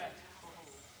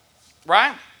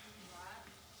 Right?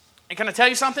 And can I tell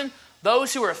you something?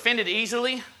 Those who are offended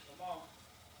easily,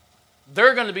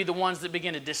 they're going to be the ones that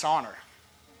begin to dishonor.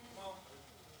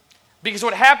 Because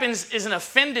what happens is an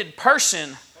offended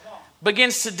person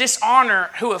begins to dishonor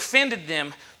who offended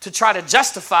them to try to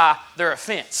justify their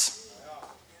offense.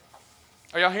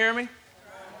 Are y'all hearing me?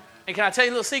 And can I tell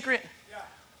you a little secret?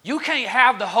 You can't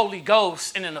have the Holy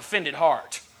Ghost in an offended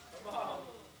heart.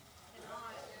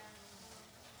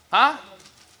 Huh?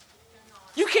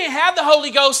 You can't have the Holy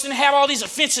Ghost and have all these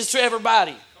offenses to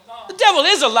everybody. The devil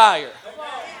is a liar.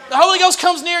 The Holy Ghost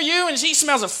comes near you and he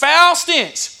smells a foul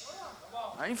stench.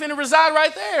 I ain't finna reside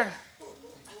right there.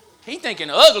 He thinking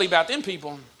ugly about them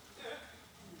people.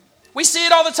 We see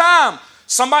it all the time.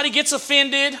 Somebody gets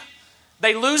offended.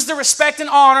 They lose the respect and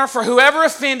honor for whoever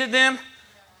offended them.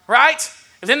 Right?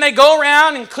 And then they go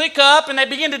around and click up and they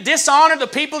begin to dishonor the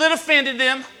people that offended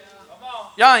them.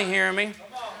 Y'all ain't hearing me.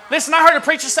 Listen, I heard a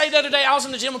preacher say the other day, I was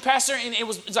in the gym with pastor, and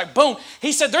it's like, boom.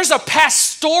 He said, there's a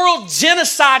pastoral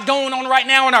genocide going on right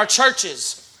now in our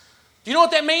churches. Do you know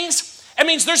what that means? It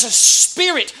means there's a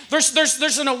spirit.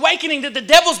 There's an awakening that the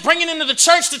devil's bringing into the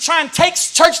church to try and take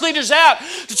church leaders out,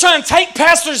 to try and take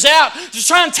pastors out, to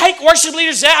try and take worship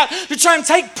leaders out, to try and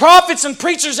take prophets and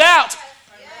preachers out.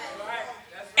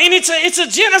 And it's a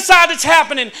genocide that's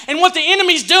happening. And what the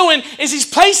enemy's doing is he's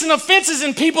placing offenses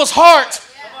in people's heart.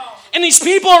 And these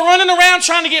people are running around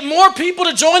trying to get more people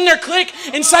to join their clique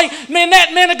and say, man,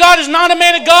 that man of God is not a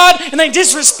man of God. And they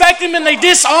disrespect him and they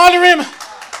dishonor him.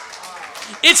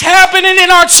 It's happening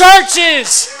in our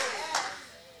churches.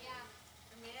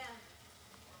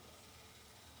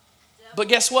 But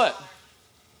guess what?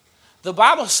 The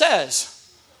Bible says,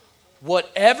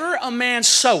 whatever a man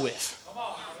soweth,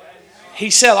 he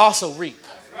shall also reap.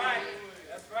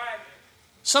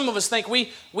 Some of us think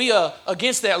we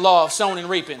against that law of sowing and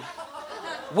reaping.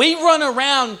 We run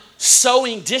around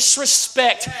sowing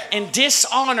disrespect and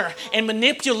dishonor and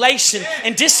manipulation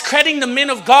and discrediting the men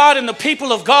of God and the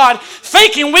people of God,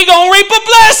 thinking we're going to reap a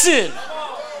blessing.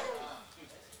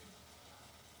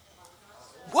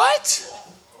 What?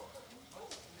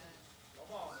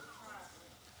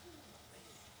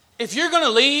 If you're going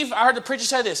to leave, I heard the preacher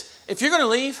say this, if you're going to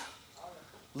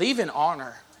leave in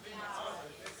honor.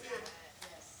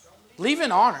 Leave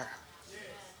in honor.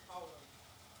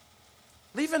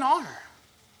 Leave in honor.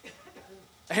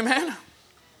 Amen?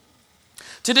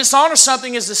 To dishonor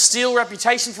something is to steal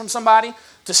reputation from somebody,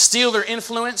 to steal their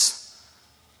influence,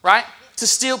 right? To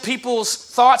steal people's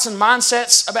thoughts and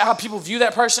mindsets about how people view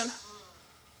that person.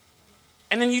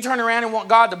 And then you turn around and want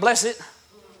God to bless it.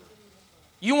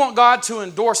 You want God to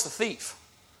endorse the thief.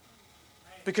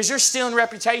 Because you're stealing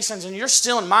reputations and you're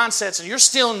stealing mindsets and you're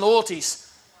stealing loyalties.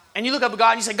 And you look up at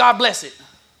God and you say, God bless it.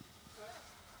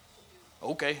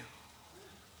 Okay.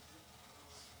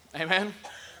 Amen.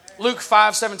 Luke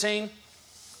 5:17.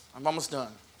 I'm almost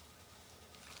done.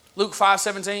 Luke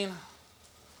 5:17.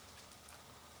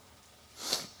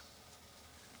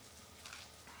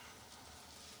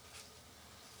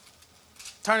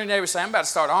 Turn to your neighbor and say, I'm about to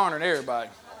start honoring everybody.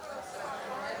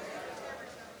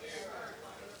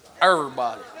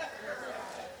 Everybody.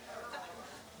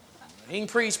 He can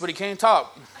preach, but he can't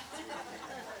talk.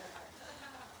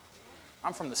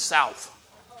 I'm from the South.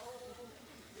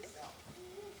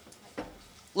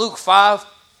 Luke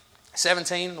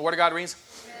 5:17, the Word of God reads.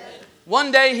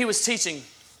 One day he was teaching.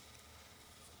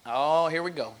 Oh, here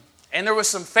we go. And there were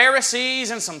some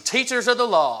Pharisees and some teachers of the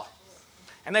law.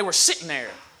 And they were sitting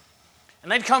there.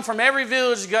 And they'd come from every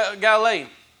village of Galilee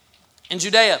and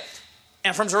Judea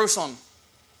and from Jerusalem.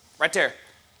 Right there.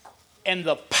 And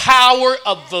the power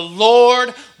of the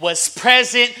Lord was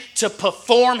present to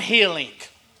perform healing.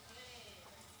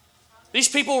 These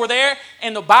people were there,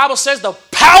 and the Bible says the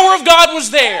power of God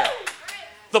was there.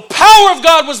 The power of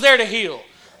God was there to heal.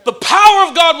 The power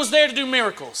of God was there to do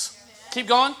miracles. Keep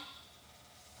going.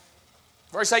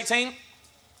 Verse 18.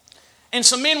 And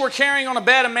some men were carrying on a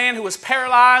bed a man who was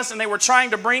paralyzed, and they were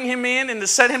trying to bring him in and to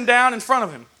set him down in front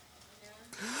of him.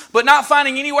 But not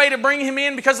finding any way to bring him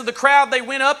in because of the crowd, they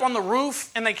went up on the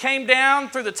roof and they came down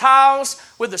through the tiles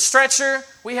with the stretcher.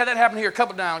 We had that happen here a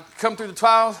couple times. Come through the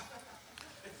tiles.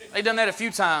 They've done that a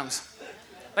few times.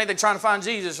 I think they're trying to find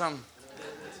Jesus or something.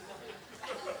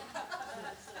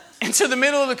 Into the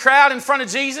middle of the crowd in front of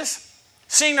Jesus.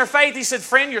 Seeing their faith, he said,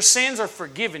 friend, your sins are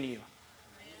forgiven you.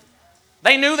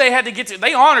 They knew they had to get to,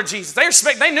 they honored Jesus.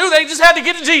 They knew they just had to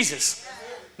get to Jesus.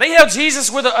 They held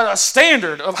Jesus with a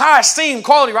standard of high esteem,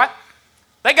 quality, right?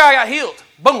 That guy got healed.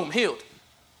 Boom, healed.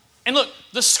 And look,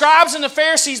 the scribes and the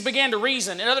Pharisees began to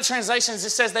reason. In other translations,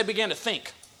 it says they began to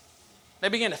think. They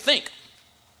began to think.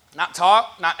 Not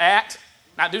talk, not act,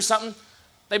 not do something.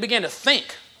 They began to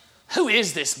think. Who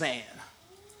is this man?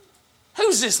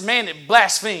 Who's this man that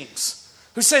blasphemes?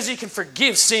 Who says he can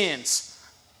forgive sins?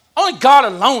 Only God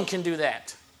alone can do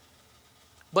that.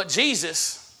 But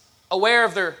Jesus, aware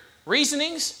of their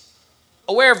reasonings,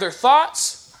 aware of their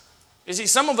thoughts. You see,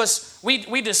 some of us,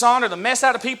 we dishonor the mess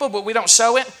out of people, but we don't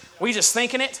show it. We just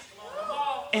thinking it.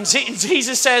 And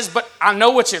Jesus says, but I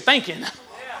know what you're thinking.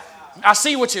 I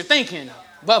see what you're thinking,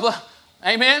 Bubba.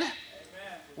 Amen?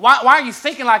 Why are you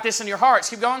thinking like this in your hearts?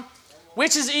 Keep going.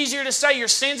 Which is easier to say your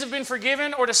sins have been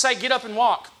forgiven or to say get up and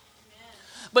walk?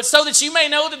 But so that you may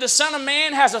know that the Son of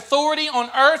Man has authority on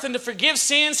earth and to forgive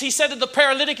sins, he said to the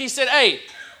paralytic, he said, hey,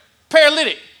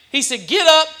 paralytic. He said, get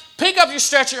up, pick up your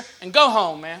stretcher, and go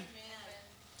home, man.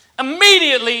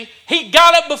 Immediately, he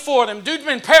got up before them. Dude's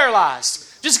been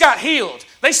paralyzed, just got healed.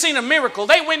 They seen a miracle.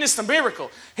 They witnessed a miracle.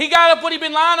 He got up what he'd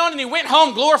been lying on and he went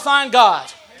home glorifying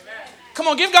God. Come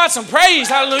on, give God some praise.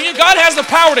 Hallelujah. God has the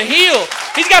power to heal.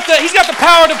 He's got the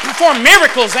power to perform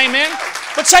miracles. Amen.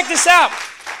 But check this out.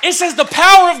 It says the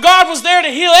power of God was there to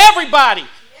heal everybody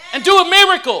and do a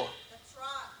miracle.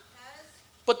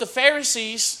 But the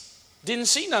Pharisees didn't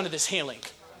see none of this healing.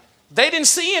 They didn't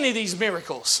see any of these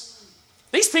miracles.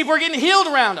 These people are getting healed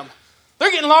around them.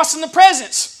 They're getting lost in the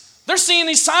presence. They're seeing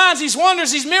these signs, these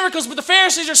wonders, these miracles, but the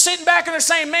Pharisees are sitting back and they're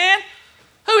saying, man,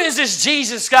 who is this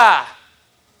Jesus guy?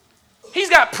 He's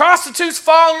got prostitutes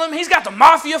following him. He's got the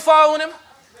mafia following him.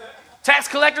 Tax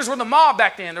collectors were the mob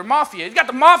back then. They're mafia. He's got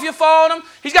the mafia following him.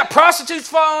 He's got prostitutes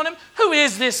following him. Who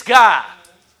is this guy?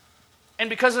 And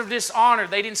because of dishonor,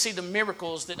 they didn't see the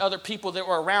miracles that other people that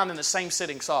were around in the same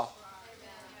sitting saw.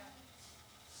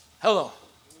 Hello.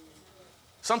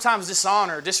 Sometimes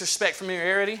dishonor, disrespect,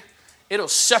 familiarity, it'll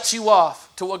shut you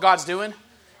off to what God's doing.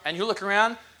 And you look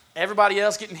around, everybody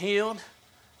else getting healed,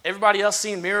 everybody else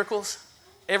seeing miracles,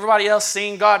 everybody else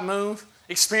seeing God move,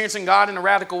 experiencing God in a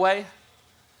radical way.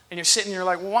 And you're sitting there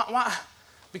like, well, why?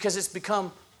 Because it's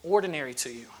become ordinary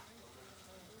to you.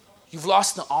 You've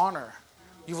lost the honor.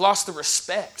 You've lost the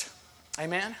respect.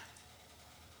 Amen?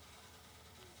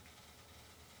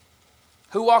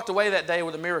 Who walked away that day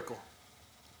with a miracle?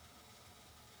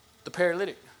 The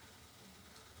paralytic.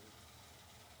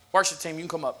 Worship team, you can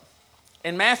come up.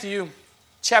 In Matthew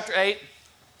chapter 8,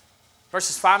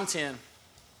 verses 5 and 10,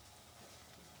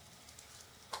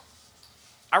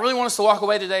 I really want us to walk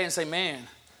away today and say, man,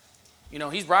 you know,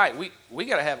 he's right. We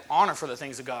got to have honor for the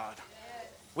things of God.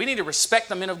 We need to respect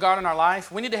the men of God in our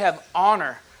life. We need to have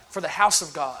honor for the house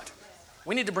of God.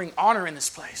 We need to bring honor in this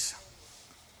place.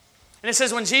 And it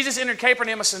says, when Jesus entered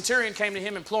Capernaum, a centurion came to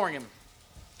him imploring him.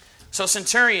 So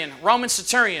centurion, Roman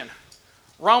centurion.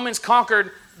 Romans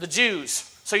conquered the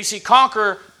Jews. So you see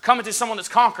conqueror coming to someone that's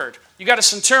conquered. You got a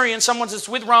centurion, someone that's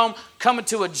with Rome, coming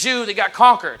to a Jew that got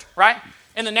conquered, right?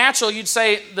 In the natural, you'd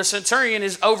say the centurion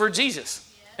is over Jesus.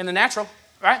 In the natural,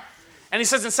 right? And he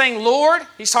says in saying, Lord,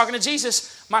 he's talking to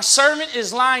Jesus, my servant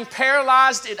is lying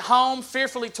paralyzed at home,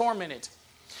 fearfully tormented.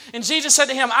 And Jesus said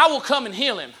to him, I will come and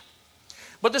heal him.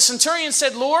 But the centurion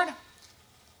said, Lord,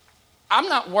 I'm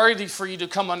not worthy for you to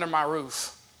come under my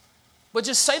roof. But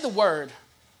just say the word,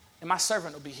 and my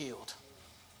servant will be healed.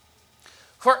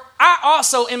 For I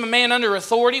also am a man under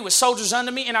authority with soldiers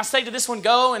under me, and I say to this one,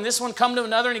 go, and this one come to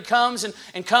another, and he comes,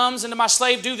 and comes, and to my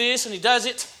slave, do this, and he does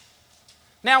it.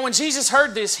 Now, when Jesus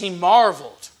heard this, he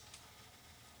marveled.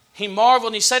 He marveled,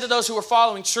 and he said to those who were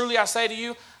following, truly I say to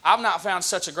you, I've not found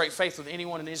such a great faith with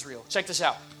anyone in Israel. Check this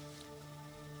out.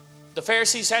 The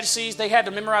Pharisees, Sadducees, they had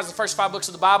to memorize the first 5 books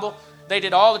of the Bible. They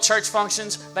did all the church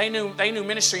functions. They knew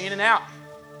ministry in and out.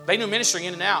 They knew ministry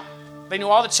in and out. They knew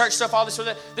all the church stuff, all this or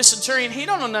that. This centurion, he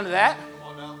don't know none of that.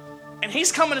 And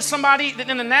he's coming to somebody that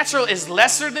in the natural is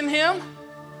lesser than him.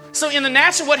 So in the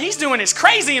natural, what he's doing is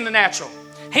crazy in the natural.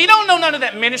 He don't know none of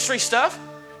that ministry stuff.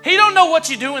 He don't know what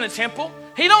you do in the temple.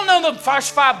 He don't know the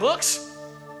first 5 books.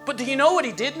 But do you know what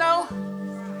he did know?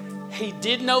 He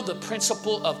did know the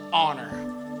principle of honor.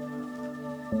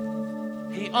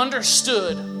 He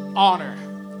understood honor.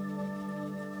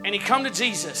 And he come to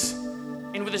Jesus.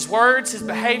 And with his words, his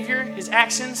behavior, his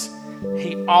actions,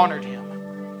 he honored him.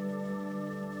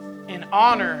 And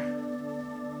honor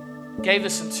gave the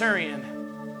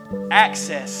centurion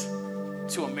access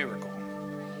to a miracle.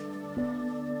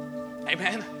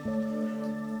 Amen.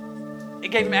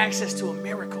 It gave him access to a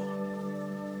miracle.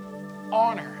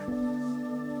 Honor,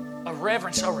 a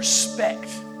reverence, a respect.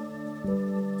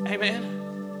 Amen.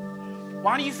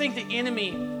 Why do you think the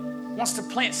enemy wants to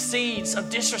plant seeds of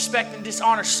disrespect and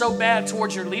dishonor so bad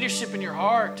towards your leadership in your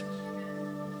heart.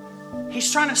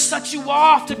 He's trying to shut you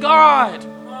off to God.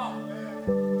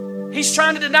 He's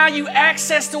trying to deny you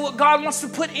access to what God wants to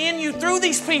put in you through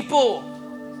these people,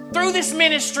 through this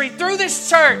ministry, through this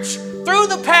church, through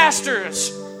the pastors,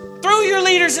 through your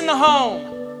leaders in the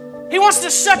home. He wants to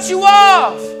shut you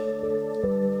off.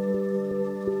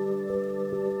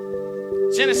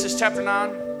 Genesis chapter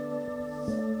 9.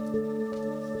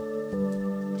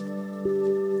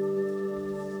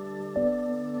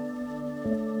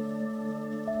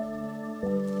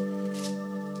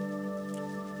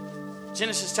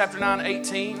 Genesis chapter 9,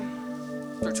 18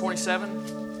 through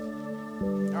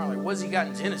 27. You're like, what's he got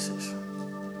in Genesis?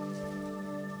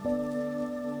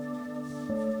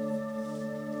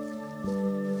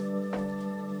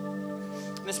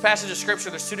 In this passage of Scripture,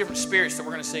 there's two different spirits that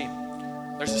we're going to see.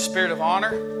 There's a spirit of honor,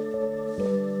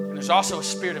 and there's also a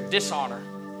spirit of dishonor.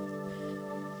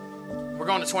 We're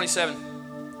going to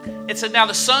 27. It said, now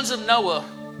the sons of Noah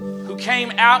who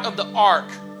came out of the ark,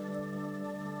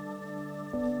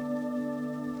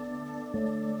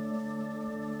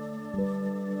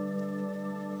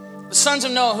 the sons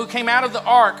of Noah who came out of the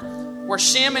ark were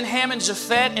Shem and Ham and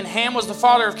Japheth, and Ham was the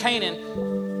father of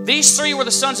Canaan. These three were the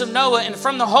sons of Noah, and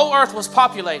from the whole earth was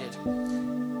populated.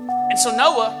 And so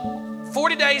Noah,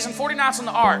 40 days and 40 nights on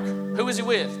the ark, who was he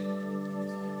with?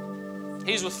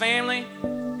 He was with family.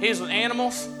 He was with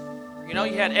animals. You know,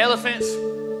 you had elephants,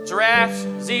 giraffes,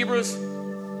 zebras,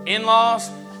 in-laws.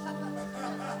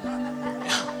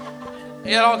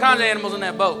 He had all kinds of animals in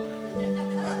that boat.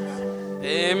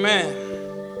 Amen.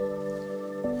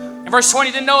 In verse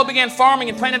 20, then Noah began farming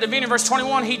and planted a vineyard. Verse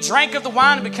 21, he drank of the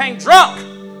wine and became drunk.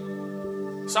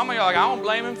 Some of you are like, I don't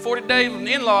blame him. 40 days with an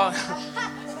in-law.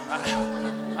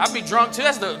 I'd be drunk too.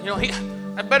 That's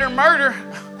that's better than murder.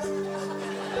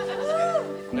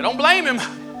 I don't blame him.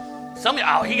 Some of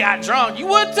you, he got drunk. You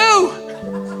would too.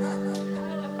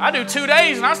 I do 2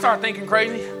 days and I start thinking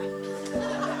crazy.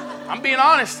 I'm being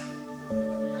honest.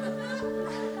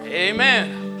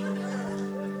 Amen.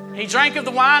 He drank of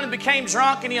the wine and became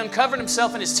drunk, and he uncovered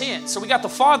himself in his tent. So we got the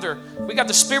father, we got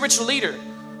the spiritual leader,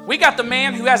 we got the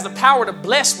man who has the power to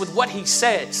bless with what he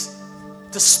says,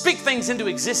 to speak things into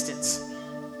existence.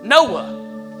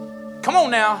 Noah. Come on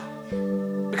now.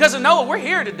 Because of Noah, we're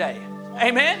here today.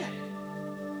 Amen.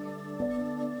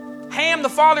 Ham, the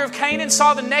father of Canaan,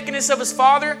 saw the nakedness of his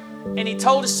father, and he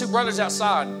told his two brothers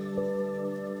outside.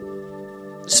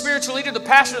 The spiritual leader, the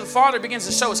pastor, the father, begins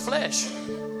to show his flesh,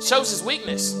 shows his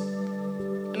weakness.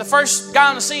 And the first guy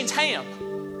on the scene is Ham.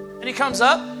 And he comes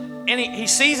up, and he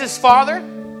sees his father,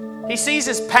 he sees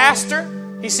his pastor,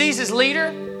 he sees his leader,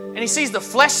 and he sees the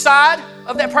flesh side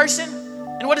of that person.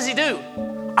 And what does he do?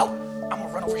 Oh, I'm going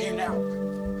to run over here now.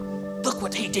 Look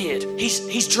what he did.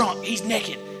 He's drunk. He's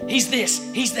naked. He's this.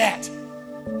 He's that.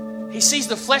 He sees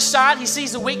the flesh side. He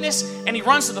sees the weakness. And he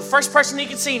runs to the first person he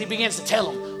can see and he begins to tell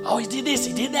him, oh, he did this.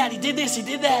 He did that. He did this. He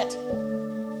did that.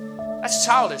 That's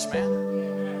childish, man.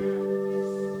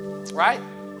 Right?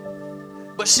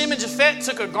 But Shem and Japheth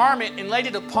took a garment and laid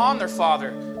it upon their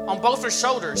father on both their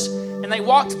shoulders. And they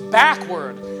walked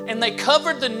backward. And they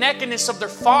covered the nakedness of their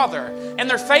father. And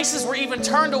their faces were even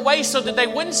turned away so that they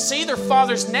wouldn't see their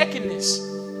father's nakedness.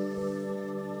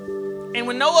 And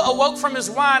when Noah awoke from his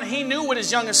wine, he knew what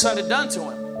his youngest son had done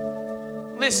to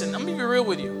him. Listen, let me be real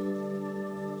with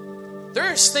you.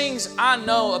 There's things I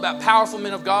know about powerful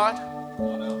men of God.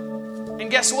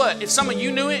 And guess what? If some of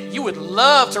you knew it, you would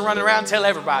love to run around and tell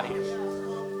everybody.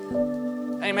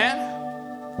 Amen.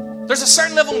 There's a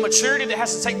certain level of maturity that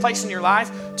has to take place in your life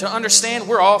to understand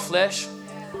we're all flesh.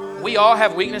 We all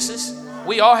have weaknesses.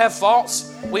 We all have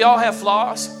faults. We all have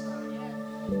flaws.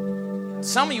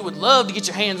 Some of you would love to get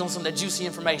your hands on some of that juicy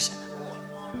information.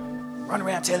 Run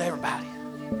around and tell everybody.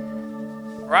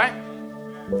 Right?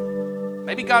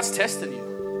 Maybe God's testing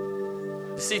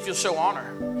you to see if you'll show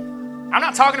honor. I'm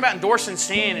not talking about endorsing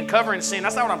sin and covering sin.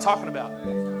 That's not what I'm talking about.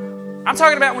 I'm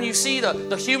talking about when you see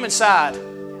the human side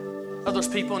of those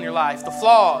people in your life, the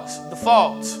flaws, the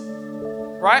faults,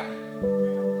 right?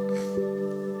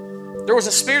 There was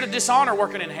a spirit of dishonor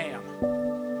working in Ham,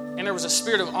 and there was a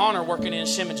spirit of honor working in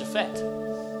Shem and Japheth.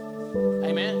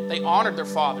 Amen. They honored their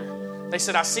father. They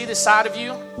said, I see this side of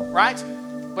you, right?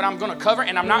 But I'm going to cover,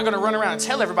 and I'm not going to run around and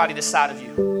tell everybody this side of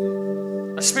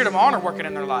you. A spirit of honor working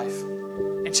in their life.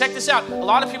 And check this out. A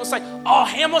lot of people say, oh,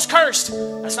 Ham was cursed.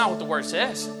 That's not what the word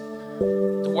says.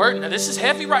 The word, now this is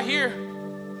heavy right here.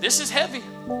 This is heavy.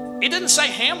 It didn't say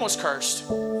Ham was cursed.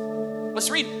 Let's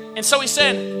read. And so he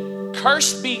said,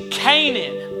 cursed be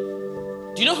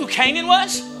Canaan. Do you know who Canaan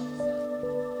was?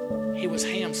 He was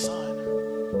Ham's son.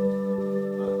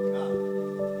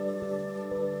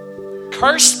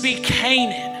 Cursed be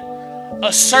Canaan,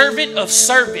 a servant of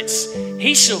servants.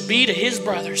 He shall be to his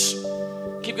brothers.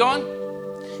 Keep going.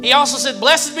 He also said,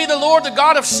 blessed be the Lord, the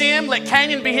God of Shem. Let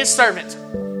Canaan be his servant.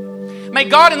 May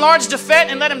God enlarge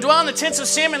Japhet and let him dwell in the tents of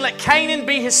Shem, and let Canaan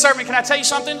be his servant. Can I tell you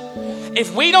something?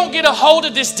 If we don't get a hold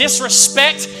of this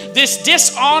disrespect, this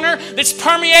dishonor that's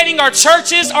permeating our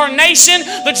churches, our nation,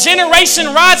 the generation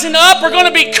rising up are going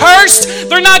to be cursed.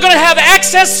 They're not going to have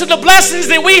access to the blessings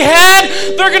that we had.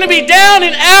 They're going to be down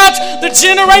and out the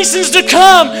generations to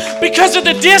come because of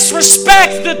the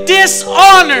disrespect, the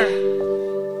dishonor.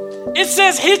 It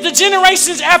says the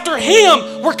generations after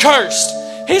him were cursed.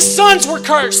 His sons were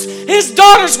cursed. His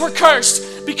daughters were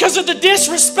cursed because of the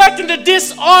disrespect and the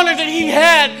dishonor that he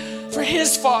had for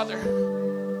his father.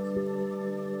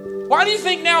 Why do you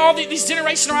think now all these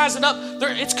generations are rising up?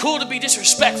 It's cool to be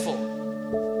disrespectful.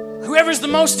 Whoever's the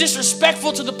most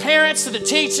disrespectful to the parents, to the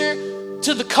teacher,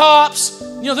 to the cops,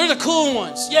 they're the cool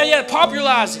ones. Yeah,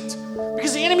 popularize it.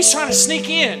 Because the enemy's trying to sneak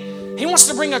in. He wants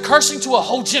to bring a cursing to a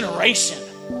whole generation.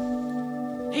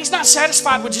 He's not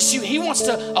satisfied with just you. He wants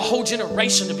a whole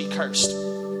generation to be cursed.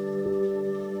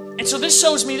 And so this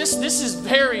shows me this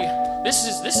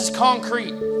is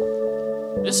concrete.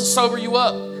 This will sober you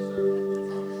up.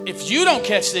 If you don't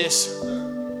catch this,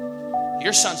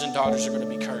 your sons and daughters are going to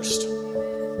be cursed.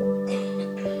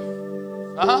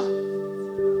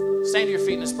 Stand to your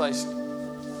feet in this place.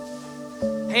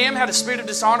 Ham had a spirit of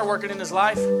dishonor working in his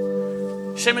life.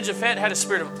 Shem and Japhet had a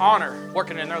spirit of honor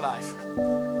working in their life.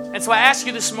 And so I ask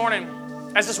you this morning,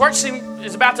 as this worship team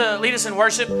is about to lead us in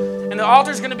worship, and the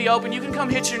altar is going to be open, you can come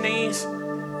hit your knees.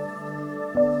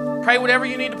 Pray whatever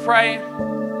you need to pray.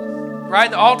 Right?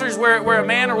 The altar is where a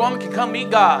man or woman can come meet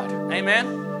God. Amen?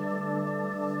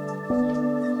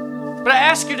 But I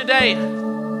ask you today,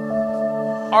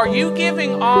 are you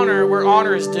giving honor where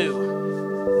honor is due?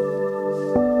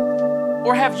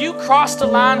 Or have you crossed the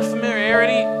line of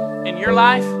familiarity in your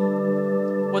life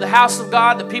with the house of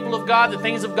God, the people of God, the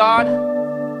things of God,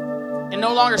 and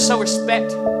no longer show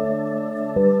respect,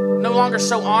 no longer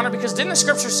show honor? Because didn't the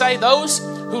scripture say those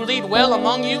who lead well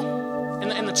among you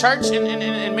in the church,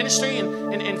 in ministry,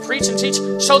 and preach and teach,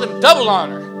 show them double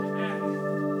honor?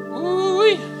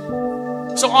 Ooh-wee.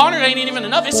 So honor ain't even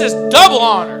enough. It says double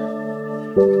honor.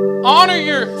 Honor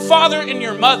your father and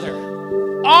your mother.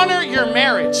 Honor your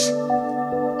marriage.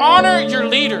 Honor your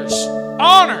leaders.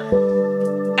 Honor.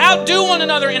 Outdo one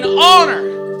another in honor.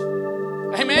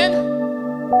 Amen?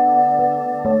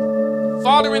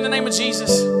 Father, in the name of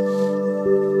Jesus,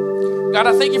 God,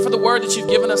 I thank you for the word that you've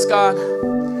given us, God.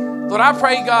 Lord, I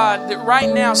pray, God, that right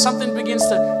now something begins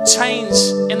to change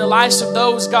in the lives of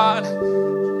those, God,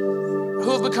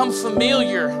 who have become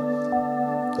familiar,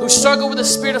 who struggle with the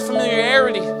spirit of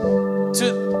familiarity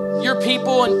to your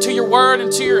people and to your word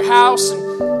and to your house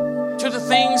and to the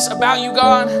things about you,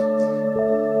 God.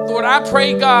 Lord, I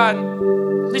pray, God,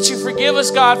 that you forgive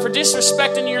us, God, for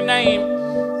disrespecting your name,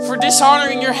 for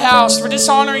dishonoring your house, for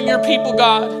dishonoring your people,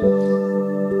 God.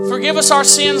 Forgive us our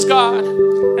sins, God,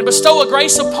 and bestow a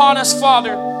grace upon us,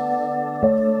 Father,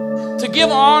 to give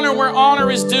honor where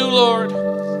honor is due, Lord.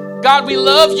 God, we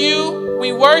love you,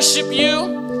 we worship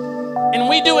you, and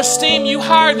we do esteem you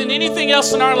higher than anything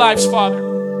else in our lives, Father.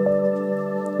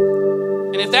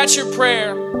 And if that's your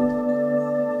prayer,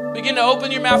 begin to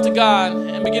open your mouth to God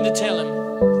and begin to tell him,